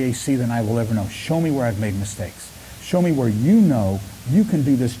HVAC than I will ever know. Show me where I've made mistakes. Show me where you know you can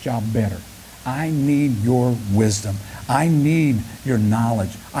do this job better. I need your wisdom. I need your knowledge.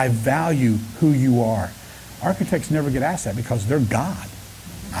 I value who you are. Architects never get asked that because they're God.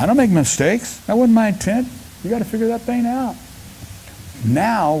 I don't make mistakes. That wasn't my intent. You got to figure that thing out.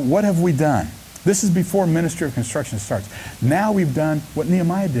 Now, what have we done? This is before Ministry of Construction starts. Now we've done what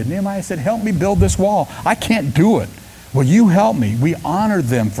Nehemiah did. Nehemiah said, help me build this wall. I can't do it. Will you help me? We honor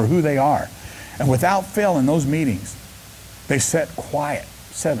them for who they are. And without fail in those meetings, they sat quiet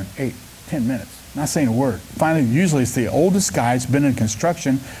 7, 8, 10 minutes, not saying a word. Finally, usually it's the oldest guy that's been in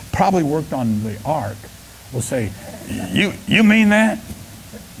construction, probably worked on the ark, will say, you mean that?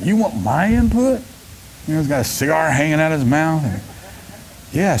 You want my input? He's got a cigar hanging out of his mouth. And,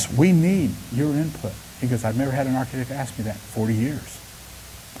 yes, we need your input. He goes, I've never had an architect ask me that in 40 years.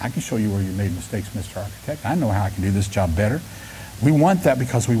 I can show you where you made mistakes, Mr. Architect. I know how I can do this job better. We want that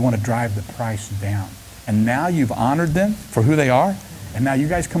because we want to drive the price down. And now you've honored them for who they are, and now you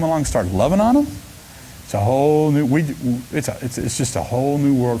guys come along and start loving on them. It's a whole new. It's just a whole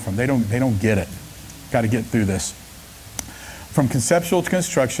new world for them. They don't get it. Got to get through this. From conceptual to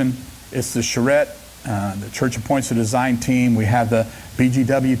construction, it's the charrette. The church appoints a design team. We have the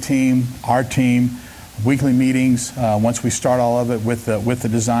BGW team, our team. Weekly meetings, once we start all of it with the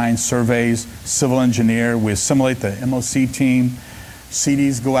design, surveys, civil engineer. We assimilate the MOC team.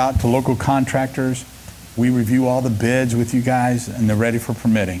 CDs go out to local contractors. We review all the bids with you guys, and they're ready for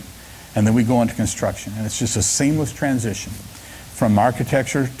permitting. And then we go into construction. And it's just a seamless transition from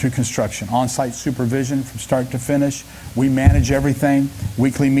architecture to construction. On-site supervision from start to finish. We manage everything.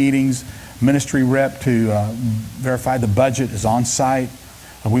 Weekly meetings. Ministry rep to verify the budget is on site.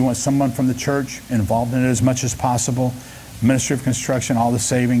 We want someone from the church involved in it as much as possible. Ministry of Construction, all the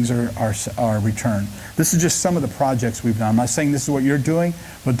savings are returned. This is just some of the projects we've done. I'm not saying this is what you're doing,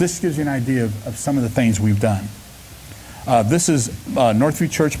 but this gives you an idea of some of the things we've done. This is Northview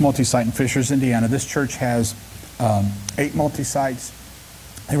Church multi-site in Fishers, Indiana. This church has 8 multi-sites.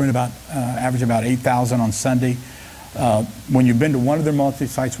 They run about, average about 8,000 on Sunday. When you've been to one of their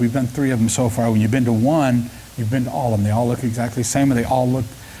multi-sites, we've done 3 of them so far. When you've been to one, you've been to all of them. They all look exactly the same, and they all look,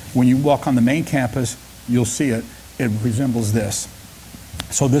 when you walk on the main campus, you'll see it. It resembles this.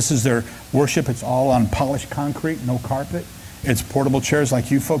 So this is their worship. It's all on polished concrete, no carpet. It's portable chairs like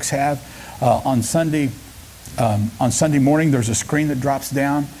you folks have. On Sunday morning, there's a screen that drops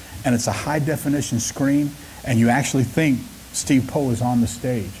down, and it's a high-definition screen, and you actually think Steve Poe is on the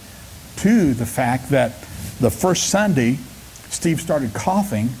stage. To the fact that the first Sunday, Steve started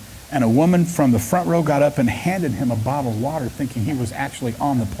coughing, and a woman from the front row got up and handed him a bottle of water thinking he was actually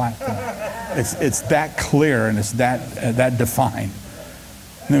on the platform. It's that clear, and it's that defined.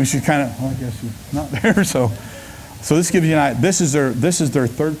 And then she's kind of, well, I guess you're not there. So this gives you an idea. This is their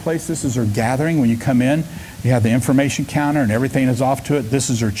third place. This is their gathering. When you come in, you have the information counter and everything is off to it. This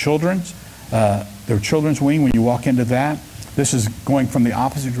is their children's wing when you walk into that. This is going from the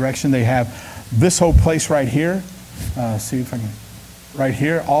opposite direction. They have this whole place right here. See if I can. Right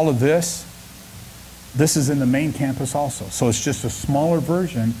here, all of this is in the main campus also. So it's just a smaller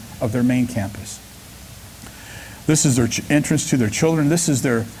version of their main campus. This is their entrance to their children. This is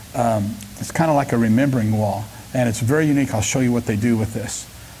their, it's kind of like a remembering wall. And it's very unique. I'll show you what they do with this.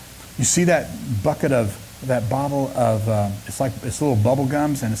 You see that bucket of, that bottle of, it's little bubble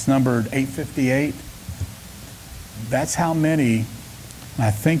gums, and it's numbered 858. That's how many, and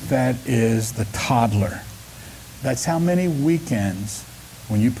I think that is the toddler. That's how many weekends,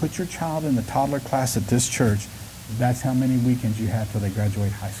 when you put your child in the toddler class at this church, that's how many weekends you have till they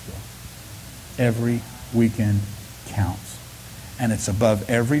graduate high school. Every weekend counts. And it's above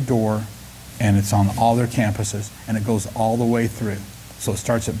every door, and it's on all their campuses, and it goes all the way through. So it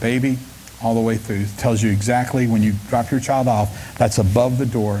starts at baby, all the way through. It tells you exactly when you drop your child off, that's above the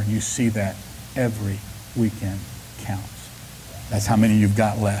door, and you see that every weekend counts. That's how many you've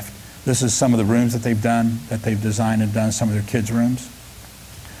got left. This is some of the rooms that they've done, that they've designed and done, some of their kids' rooms.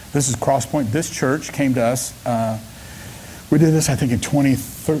 This is Crosspoint. This church came to us. We did this, I think, in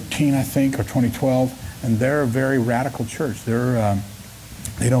 2013, I think, or 2012. And they're a very radical church.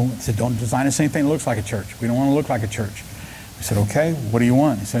 They don't design us anything that looks like a church. We don't want to look like a church. We said, okay, what do you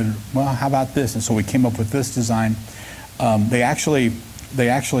want? He said, well, how about this? And so we came up with this design. They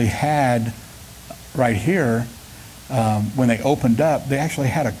actually had right here, when they opened up, they actually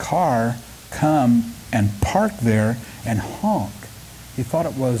had a car come and park there and honk. He thought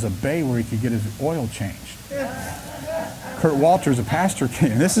it was a bay where he could get his oil changed. Kurt Walters, a pastor,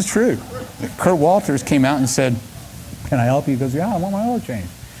 came, and this is true. Kurt Walters came out and said, can I help you? He goes, yeah, I want my oil changed.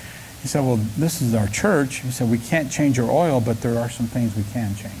 He said, well, this is our church. He said, we can't change your oil, but there are some things we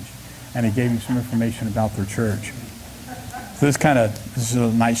can change. And he gave me some information about their church. So this is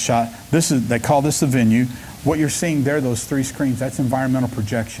a nice shot. They call this the venue. What you're seeing there, those 3 screens, that's environmental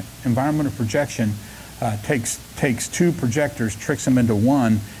projection. Environmental projection takes 2 projectors, tricks them into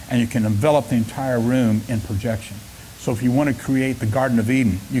one, and you can envelop the entire room in projection. So if you want to create the Garden of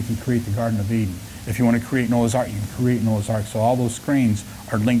Eden, you can create the Garden of Eden. If you want to create Noah's Ark, you can create Noah's Ark. So all those screens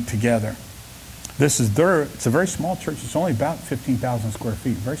are linked together. It's a very small church. It's only about 15,000 square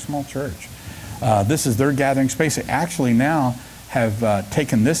feet, very small church. This is their gathering space. They actually now have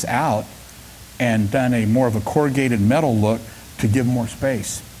taken this out and done a more of a corrugated metal look to give more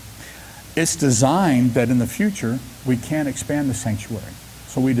space. It's designed that in the future, we can expand the sanctuary.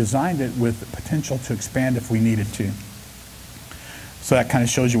 So we designed it with the potential to expand if we needed to. So that kind of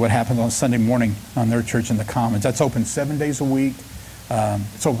shows you what happens on Sunday morning on their church in the Commons. That's open 7 days a week.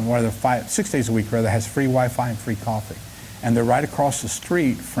 It's open 6 days a week, rather. It has free Wi-Fi and free coffee. And they're right across the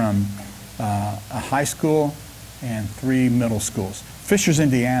street from a high school and 3 middle schools. Fishers,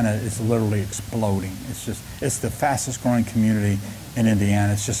 Indiana is literally exploding. It's the fastest growing community in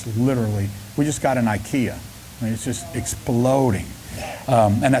Indiana. It's just literally, we just got an IKEA. I mean, it's just exploding.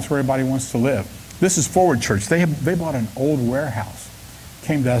 And that's where everybody wants to live. This is Forward Church. They bought an old warehouse,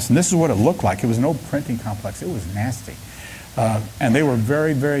 came to us, and this is what it looked like. It was an old printing complex. It was nasty. And they were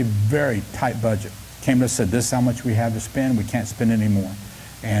very, very, very tight budget. came to us and said, this is how much we have to spend. We can't spend any more.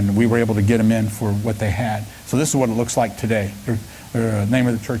 And we were able to get them in for what they had. So this is what it looks like today. The name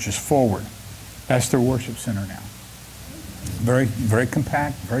of the church is Forward. That's their worship center now. Very, very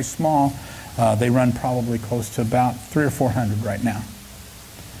compact, very small. They run probably close to about 300 or 400 right now.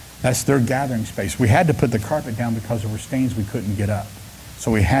 That's their gathering space. We had to put the carpet down because there were stains we couldn't get up.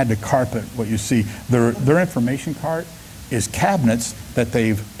 So we had to carpet what you see. Their information cart is cabinets that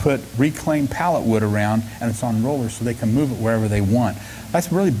they've put reclaimed pallet wood around, and it's on rollers so they can move it wherever they want.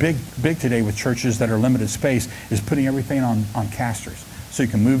 That's really big today with churches that are limited space, is putting everything on casters. So you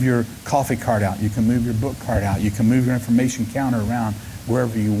can move your coffee cart out, you can move your book cart out, you can move your information counter around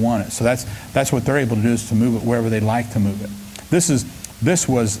wherever you want it. So that's what they're able to do, is to move it wherever they like to move it. This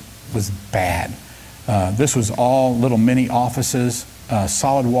was bad. This was all little mini offices,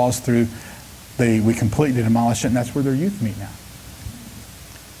 solid walls through. We completely demolished it, and that's where their youth meet now.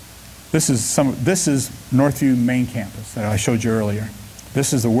 This is Northview main campus that I showed you earlier.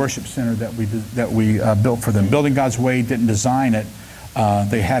 This is the worship center that we built for them. Building God's Way didn't design it.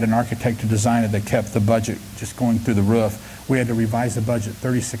 They had an architect to design it that kept the budget just going through the roof. We had to revise the budget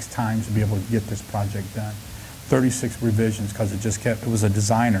 36 times to be able to get this project done. 36 revisions, because it was a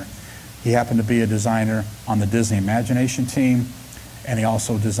designer. He happened to be a designer on the Disney Imagination team, and he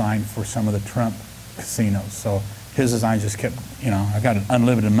also designed for some of the Trump casinos. So his design just kept, I got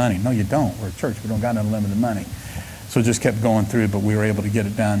unlimited money. No, you don't. We're a church. We don't got unlimited money. So it just kept going through, but we were able to get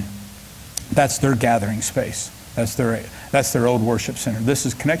it done. That's their gathering space. That's their old worship center. This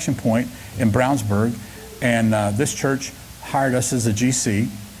is Connection Point in Brownsburg, and this church hired us as a GC.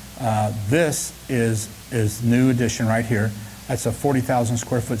 This is new addition right here. That's a 40,000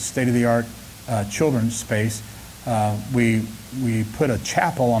 square foot state-of-the-art children's space. We put a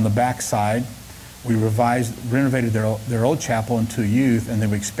chapel on the back side. We renovated their old chapel into youth, and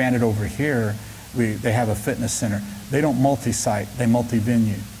then we expanded over here. They have a fitness center. They don't multi-site, they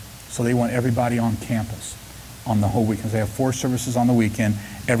multi-venue. So they want everybody on campus on the whole weekend. They have 4 services on the weekend.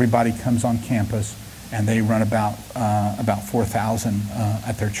 Everybody comes on campus, and they run about 4,000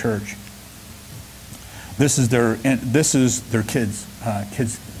 at their church. This is their kids.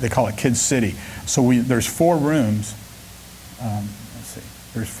 They call it Kids City. So there's 4 rooms. Let's see.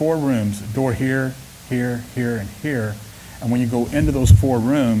 There's 4 rooms. A door here, here, here, and here. And when you go into those 4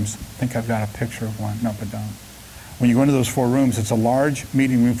 rooms, I think I've got a picture of one. Nope, I don't. When you go into those 4 rooms, it's a large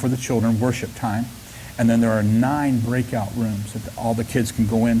meeting room for the children, worship time. And then there are 9 breakout rooms that all the kids can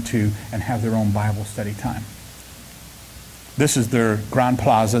go into and have their own Bible study time. This is their Grand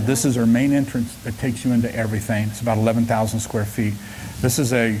Plaza. This is their main entrance that takes you into everything. It's about 11,000 square feet. This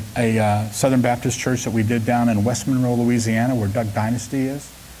is a Southern Baptist church that we did down in West Monroe, Louisiana, where Duck Dynasty is.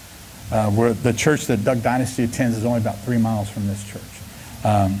 Where the church that Duck Dynasty attends is only about 3 miles from this church.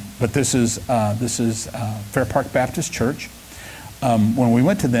 But this is Fair Park Baptist Church. When we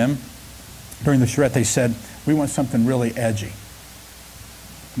went to them during the charrette, they said, we want something really edgy.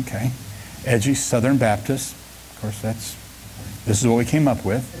 Okay, edgy Southern Baptist. Of course, this is what we came up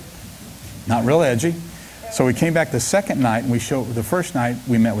with. Not real edgy. So we came back the second night, and the first night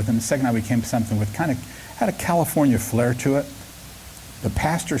we met with them. The second night we came to something with had a California flair to it. The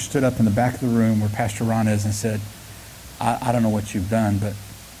pastor stood up in the back of the room where Pastor Ron is and said, I don't know what you've done, but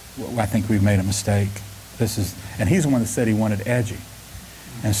I think we've made a mistake. And he's the one that said he wanted edgy.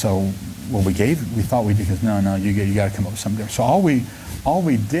 And so, we thought we did, because no, you got to come up with something different. So all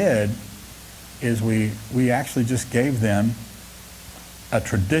we did is we actually just gave them a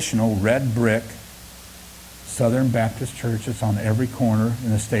traditional red brick Southern Baptist church that's on every corner in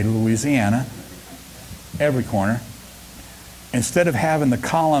the state of Louisiana. Every corner. Instead of having the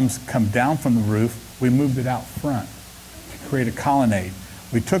columns come down from the roof, we moved it out front to create a colonnade.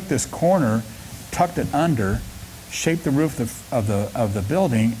 We took this corner, tucked it under, shaped the roof of the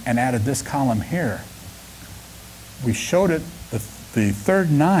building, and added this column here. We showed it the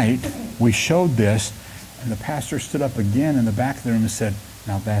third night. We showed this, and the pastor stood up again in the back of the room and said,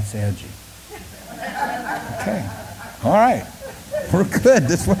 "Now that's edgy." Okay, all right, we're good.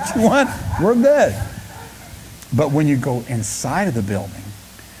 This is what you want. We're good. But when you go inside of the building,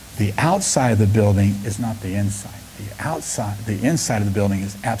 the outside of the building is not the inside. The inside of the building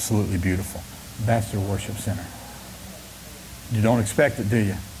is absolutely beautiful. That's their worship center. You don't expect it, do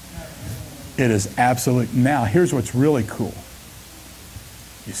you? It is absolutely. Now, here's what's really cool.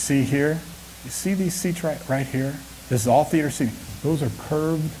 You see here? You see these seats right here? This is all theater seating. Those are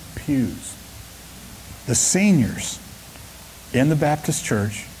curved pews. The seniors in the Baptist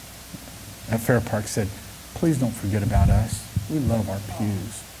church at Fair Park said, "Please don't forget about us. We love our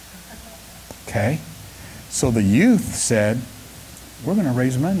pews." Okay? So the youth said, "We're going to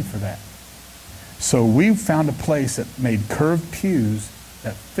raise money for that." So we found a place that made curved pews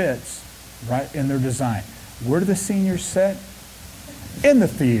that fits right in their design. Where do the seniors sit? In the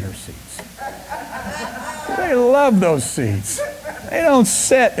theater seats. They love those seats. They don't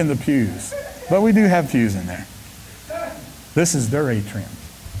sit in the pews. But we do have pews in there. This is their atrium.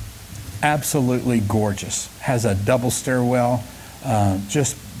 Absolutely gorgeous. Has a double stairwell.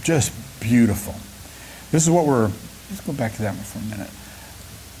 Just beautiful. This is what let's go back to that one for a minute.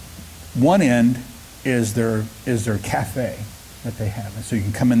 One end is their cafe that they have. And so you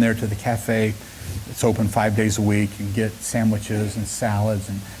can come in there to the cafe. It's open 5 days a week. You can get sandwiches and salads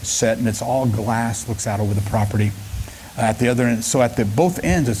and sit, and it's all glass, looks out over the property. At the other end, so at both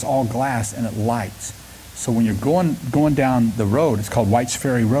ends, it's all glass and it lights. So when you're going down the road, it's called White's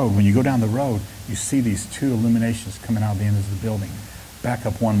Ferry Road. When you go down the road, you see these two illuminations coming out of the end of the building. Back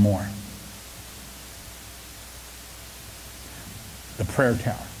up one more. The prayer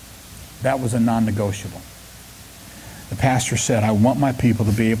tower. That was a non-negotiable. The pastor said, I want my people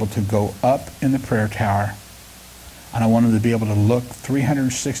to be able to go up in the prayer tower, and I want them to be able to look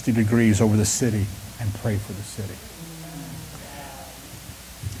 360 degrees over the city and pray for the city.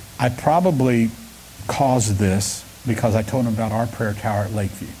 I probably caused this because I told them about our prayer tower at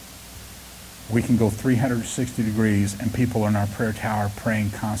Lakeview. We can go 360 degrees and people are in our prayer tower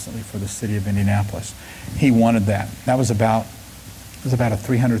praying constantly for the city of Indianapolis. He wanted that. That was about a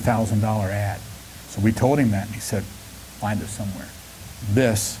 $300,000 ad. So we told him that, and he said, find it somewhere.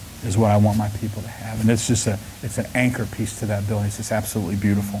 This is what I want my people to have. And it's just it's an anchor piece to that building. It's just absolutely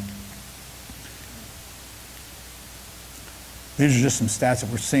beautiful. These are just some stats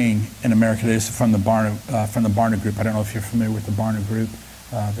that we're seeing in America. This is from the Barna Group. I don't know if you're familiar with the Barna Group.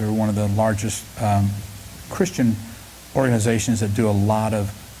 They're one of the largest Christian organizations that do a lot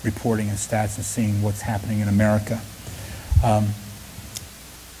of reporting and stats and seeing what's happening in America.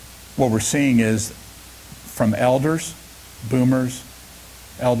 What we're seeing is from elders, boomers,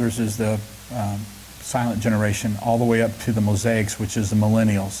 elders is the silent generation, all the way up to the mosaics, which is the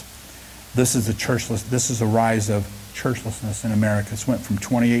millennials. This is the rise of churchlessness in America. It's went from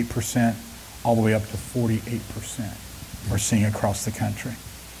 28% all the way up to 48% we're seeing across the country.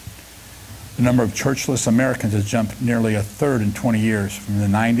 The number of churchless Americans has jumped nearly a third in 20 years, from the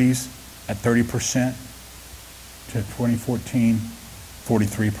 90s at 30% to 2014,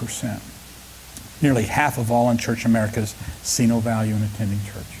 43%. Nearly half of all unchurched Americans see no value in attending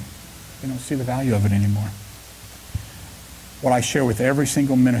church. They don't see the value of it anymore. What I share with every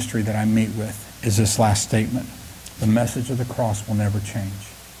single ministry that I meet with is this last statement. The message of the cross will never change.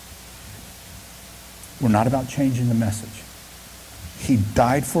 We're not about changing the message. He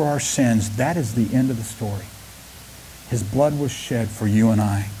died for our sins. That is the end of the story. His blood was shed for you and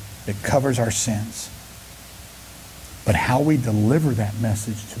I. It covers our sins. But how we deliver that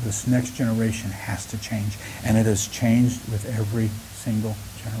message to this next generation has to change. And it has changed with every single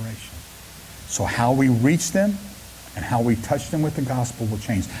generation. So how we reach them and how we touch them with the gospel will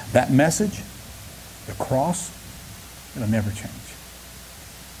change. That message, the cross, it'll never change.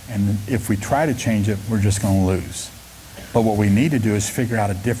 And if we try to change it, we're just going to lose. But what we need to do is figure out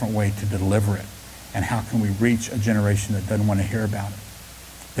a different way to deliver it. And how can we reach a generation that doesn't want to hear about it?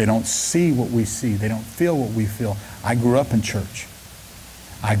 They don't see what we see. They don't feel what we feel. I grew up in church.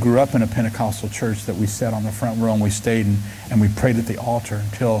 I grew up in a Pentecostal church that we sat on the front row and we stayed and we prayed at the altar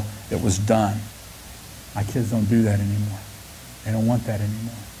until it was done. My kids don't do that anymore. They don't want that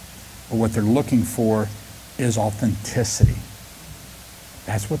anymore. But what they're looking for is authenticity.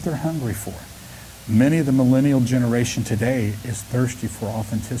 That's what they're hungry for. Many of the millennial generation today is thirsty for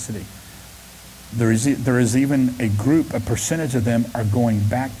authenticity. There is even a group, a percentage of them are going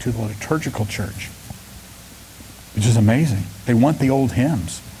back to the liturgical church, which is amazing. They want the old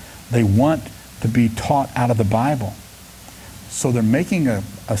hymns. They want to be taught out of the Bible. So they're making a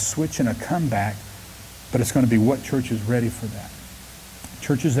switch and a comeback, but it's going to be what church is ready for that.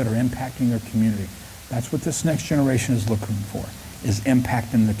 Churches that are impacting their community. That's what this next generation is looking for, is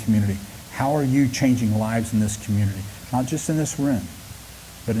impact in the community. How are you changing lives in this community? Not just in this room,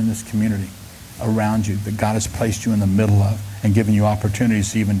 but in this community around you that God has placed you in the middle of and given you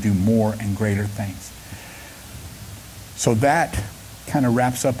opportunities to even do more and greater things. So that kind of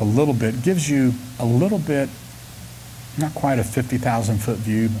wraps up a little bit, gives you a little bit, not quite a 50,000 foot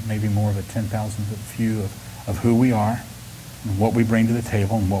view, but maybe more of a 10,000 foot view of who we are and what we bring to the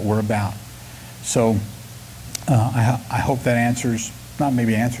table and what we're about. So I hope that answers, not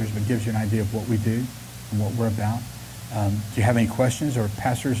maybe answers, but gives you an idea of what we do and what we're about. Do you have any questions or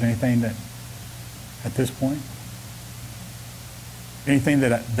pastors, anything that at this point? Anything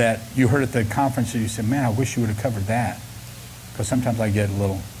that you heard at the conference that you said, man, I wish you would have covered that? Because sometimes I get a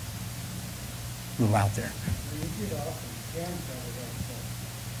little, a little out there.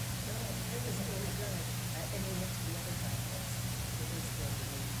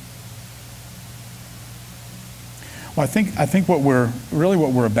 Well, I think what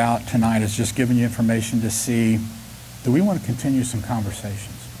we're about tonight is just giving you information to see, do we want to continue some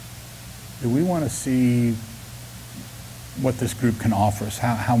conversations? Do we want to see what this group can offer us,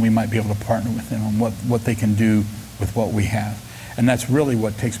 how we might be able to partner with them, and what they can do with what we have? And that's really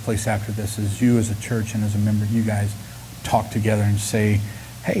what takes place after this, is you as a church and as a member, you guys talk together and say,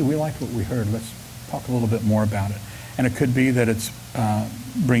 hey, we liked what we heard. Let's talk a little bit more about it. And it could be that it's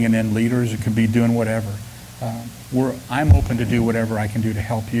bringing in leaders. It could be doing whatever. I'm open to do whatever I can do to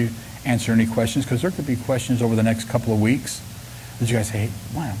help you answer any questions, because there could be questions over the next couple of weeks that you guys say, hey,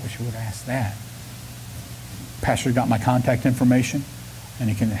 wow, I wish you would have asked that. Pastor got my contact information, and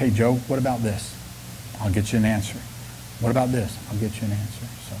he can, hey, Joe, what about this? I'll get you an answer. What about this? I'll get you an answer.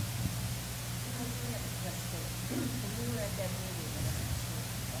 So.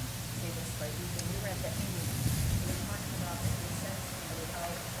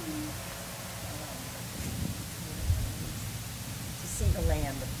 The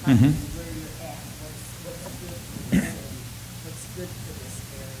land, the property, where you're at, what's good for this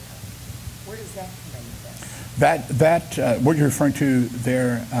area. Where does that come in? What you're referring to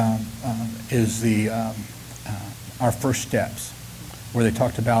there is our first steps, where they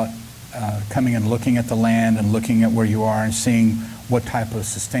talked about coming and looking at the land and looking at where you are and seeing what type of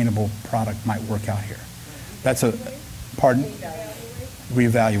sustainable product might work out here. That's a, pardon?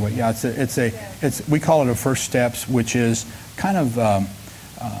 Reevaluate. Yeah, we call it a first steps, which is kind of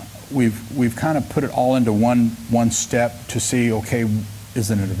we've kind of put it all into one step to see, okay, is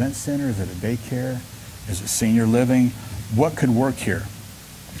it an event center? Is it a daycare? Is it senior living? What could work here?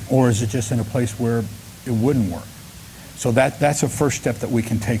 Or is it just in a place where it wouldn't work? So that's a first step that we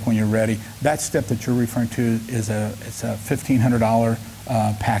can take when you're ready. That step that you're referring to is it's a $1,500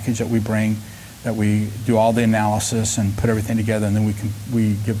 package that we bring, that we do all the analysis and put everything together, and then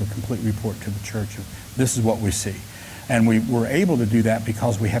we give a complete report to the church of this is what we see. And we're able to do that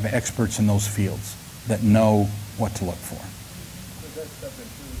because we have experts in those fields that know what to look for. Does that step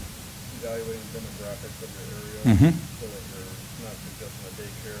include evaluating demographics of your area so that you're not suggesting a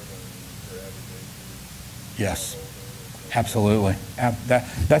daycare when your average age is? Yes, absolutely.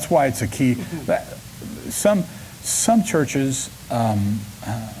 That's why it's a key. Some churches,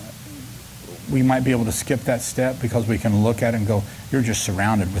 we might be able to skip that step because we can look at it and go, you're just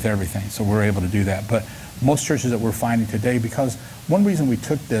surrounded with everything. So we're able to do that. But most churches that we're finding today, because one reason we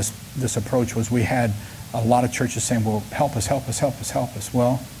took this approach was we had a lot of churches saying, well, help us, help us, help us, help us.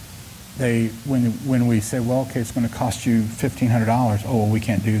 Well, when we say, well, okay, it's going to cost you $1,500, oh, well, we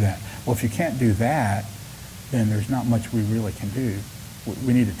can't do that. Well, if you can't do that, then there's not much we really can do.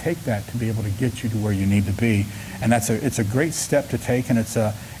 We need to take that to be able to get you to where you need to be. And it's a great step to take, and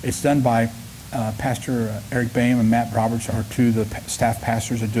it's done by Pastor Eric Boehm and Matt Roberts are two of the staff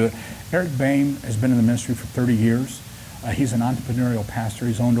pastors that do it. Eric Boehm has been in the ministry for 30 years. He's an entrepreneurial pastor.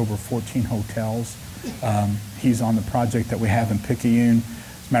 He's owned over 14 hotels. He's on the project that we have in Picayune.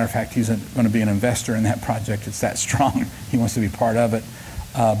 As a matter of fact, he's going to be an investor in that project. It's that strong. He wants to be part of it.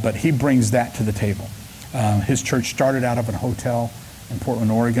 But he brings that to the table. His church started out of a hotel in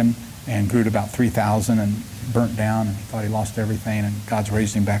Portland, Oregon, and grew to about 3,000 and burnt down, and he thought he lost everything, and God's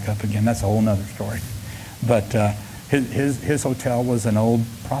raised him back up again. That's a whole nother story. But his hotel was an old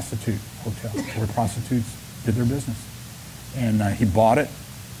prostitute hotel where prostitutes did their business. And he bought it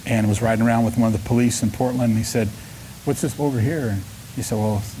and was riding around with one of the police in Portland, and he said, what's this over here? And he said,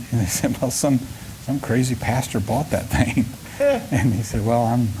 well, some crazy pastor bought that thing. And he said, well,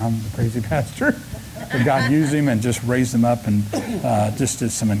 I'm the crazy pastor. But God used him and just raised him up and just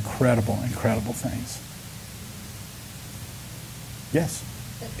did some incredible, incredible things. Yes.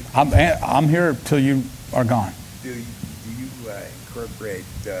 I'm here till you are gone. Do you incorporate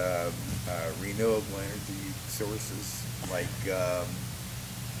renewable energy sources like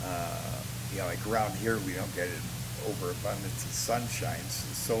like around here we don't get an overabundance of sunshine,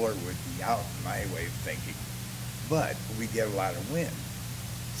 so solar would be out in my way of thinking, but we get a lot of wind,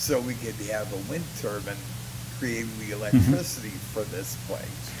 so we could have a wind turbine creating the electricity for this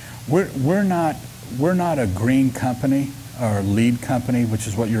place. We're not a green company or lead company, which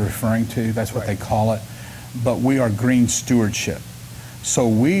is what you're referring to. That's what they call it. But we are green stewardship. So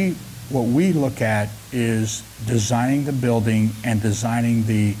what we look at is designing the building and designing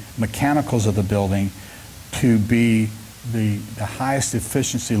the mechanicals of the building to be the highest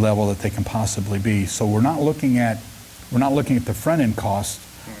efficiency level that they can possibly be. So we're not looking at the front end cost.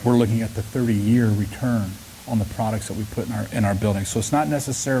 We're looking at the 30-year return on the products that we put in our buildings. So it's not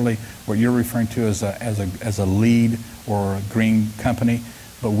necessarily what you're referring to as a LEED or a green company,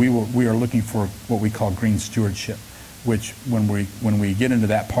 but we are looking for what we call green stewardship, which when we get into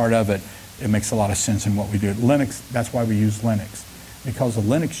that part of it, it makes a lot of sense in what we do. Lennox, that's why we use Lennox, because the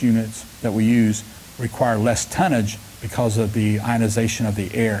Lennox units that we use require less tonnage because of the ionization of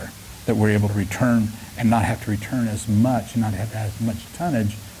the air, that we're able to return and not have to return as much and not have as much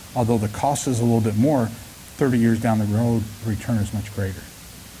tonnage. Although the cost is a little bit more, 30 years down the road, the return is much greater.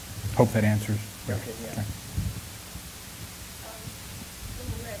 Hope that answers. Okay, yeah. Okay. When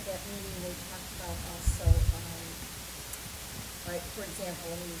we were at that meeting, they talked about also, like, for example,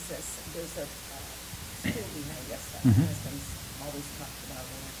 let me use this, there's a school behind us that my husband's always talked about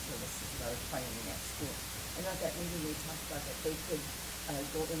in our services about acquiring that school. And at that meeting, they talked about that they could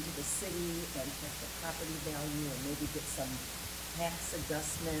go into the city and check the property value and maybe get some tax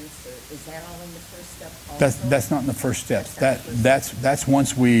adjustments, or is that all in the first step also? That's not in the first steps. That's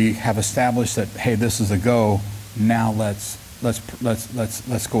once we have established that, hey, this is a go. Now let's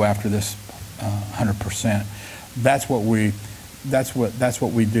go after this 100%. That's what we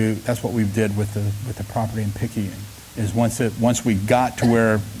do. That's what we did with the property in Picayune. Is once we got to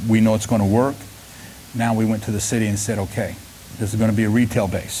where we know it's going to work, now we went to the city and said, okay, this is going to be a retail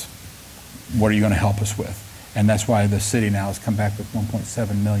base. What are you going to help us with? And that's why the city now has come back with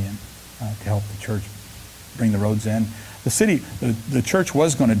 $1.7 million to help the church bring the roads in. The city, the church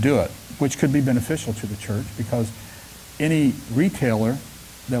was going to do it, which could be beneficial to the church because any retailer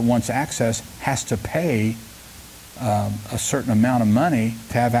that wants access has to pay a certain amount of money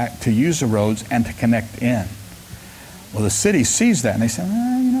to use the roads and to connect in. Well, the city sees that and they say,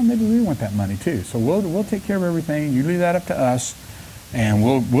 well, maybe we want that money too. So we'll take care of everything. You leave that up to us. And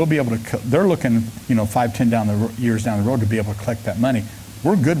we'll be able to, they're looking, 5, 10 years down the road to be able to collect that money.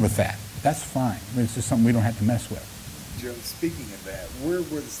 We're good with that. That's fine. It's just something we don't have to mess with. Joe, speaking of that, where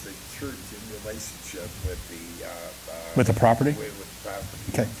was the church in relationship with the property? With the property.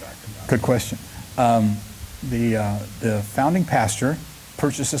 Okay, good question. The founding pastor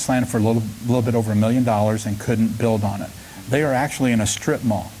purchased this land for a little bit over $1 million and couldn't build on it. They are actually in a strip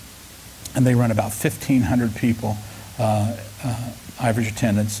mall, and they run about 1,500 people. Average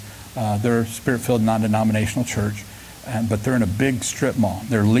attendance. They're a Spirit-filled, non-denominational church, but they're in a big strip mall.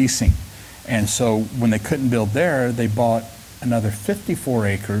 They're leasing. And so when they couldn't build there, they bought another 54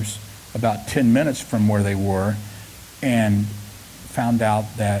 acres about 10 minutes from where they were and found out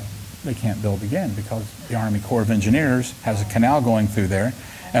that they can't build again because the Army Corps of Engineers has a canal going through there,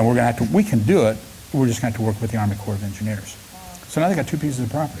 and we can do it, we're just going to have to work with the Army Corps of Engineers. So now they got 2 pieces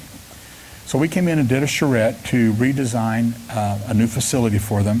of property. So we came in and did a charrette to redesign a new facility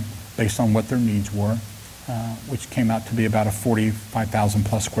for them based on what their needs were, which came out to be about a 45,000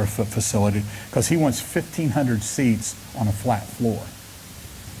 plus square foot facility because he wants 1,500 seats on a flat floor.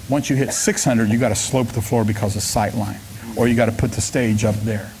 Once you hit 600, you got to slope the floor because of sight line, or you got to put the stage up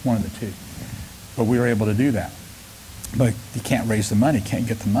there, one of the two. But we were able to do that. But you can't raise the money, can't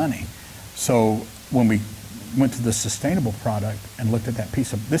get the money. So when we went to the sustainable product and looked at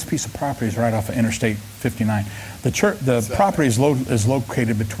this piece of property is right off of Interstate 59. The property is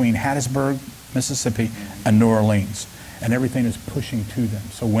located between Hattiesburg, Mississippi, and New Orleans, and everything is pushing to them.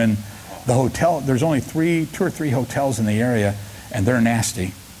 So when the hotel, there's only 2 or 3 hotels in the area, and they're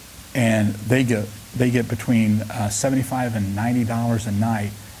nasty, and they get between $75 and $90 a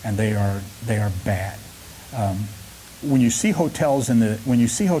night, and they are bad. When you see hotels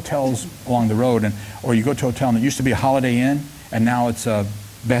along the road, or you go to a hotel and it used to be a Holiday Inn and now it's a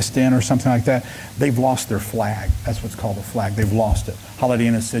Best Inn or something like that, they've lost their flag. That's what's called a flag. They've lost it. Holiday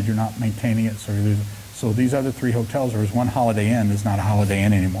Inn has said you're not maintaining it, so you lose it. So these other 3 hotels, there was one Holiday Inn, is not a Holiday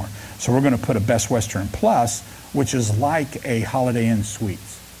Inn anymore. So we're going to put a Best Western Plus, which is like a Holiday Inn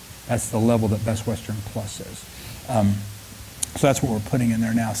Suites. That's the level that Best Western Plus is. So that's what we're putting in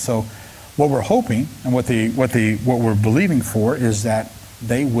there now. So what we're hoping and what we're believing for is that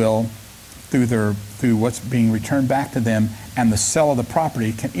they will, through what's being returned back to them and the sale of the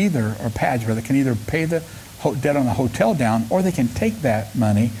property, can either pay the debt on the hotel down, or they can take that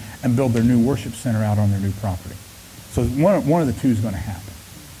money and build their new worship center out on their new property. So one of the two is going to happen.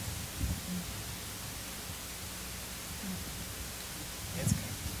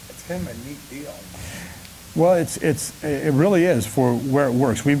 It's kind of a neat deal. Well, it really is for where it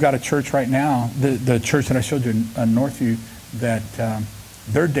works. We've got a church right now, the church that I showed you in Northview, that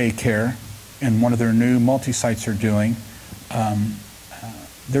their daycare in one of their new multi-sites are doing,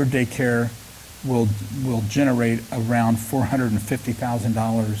 their daycare will generate around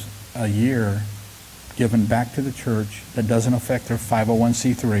 $450,000 a year given back to the church that doesn't affect their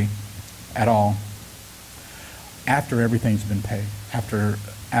 501c3 at all. after everything's been paid, after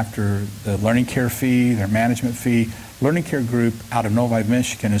the learning care fee, their management fee. Learning Care Group out of Novi,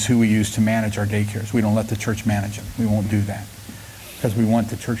 Michigan is who we use to manage our daycares. We don't let the church manage them. We won't do that because we want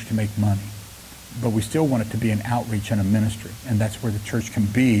the church to make money. But we still want it to be an outreach and a ministry, and that's where the church can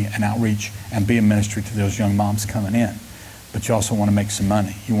be an outreach and be a ministry to those young moms coming in. But you also want to make some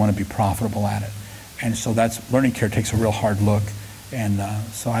money. You want to be profitable at it. And so that's, Learning Care takes a real hard look. And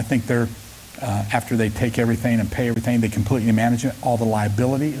so I think they're, after they take everything and pay everything, they completely manage it. All the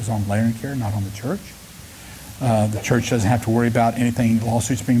liability is on Learning Care, not on the church. The church doesn't have to worry about anything,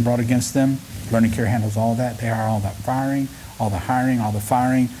 lawsuits being brought against them. Learning Care handles all that. They hire all that firing, all the hiring, all the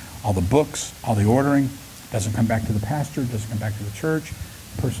firing, all the books, all the ordering. Doesn't come back to the pastor, doesn't come back to the church.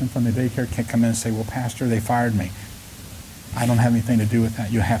 The person from the daycare can't come in and say, well, pastor, they fired me. I don't have anything to do with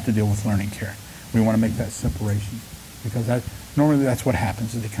that. You have to deal with Learning Care. We want to make that separation because normally that's what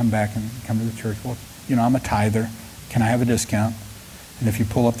happens is they come back and come to the church. Well, you know, I'm a tither. Can I have a discount? And if you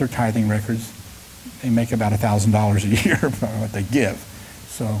pull up their tithing records, they make about $1,000 a year for what they give.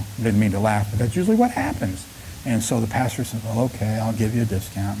 So I didn't mean to laugh, but that's usually what happens. And so the pastor says, well, okay, I'll give you a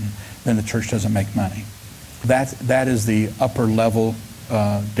discount. And then the church doesn't make money. That is the upper level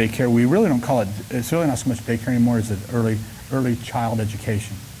daycare. We really don't call it, it's really not so much daycare anymore as early child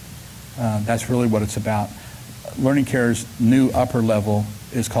education. That's really what it's about. Learning Care's new upper level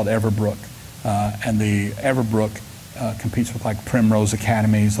is called Everbrook. And the Everbrook competes with like Primrose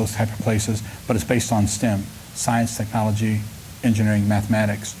Academies, those type of places, but it's based on STEM, science, technology, engineering,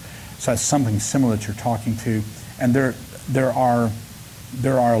 mathematics. So that's something similar that you're talking to. And there are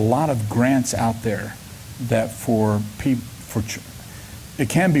a lot of grants out there that it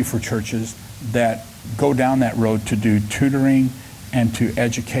can be for churches that go down that road to do tutoring and to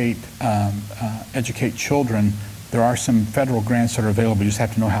educate children. There are some federal grants that are available. You just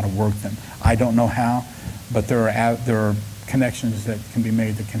have to know how to work them. I don't know how, but there are connections that can be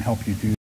made that can help you do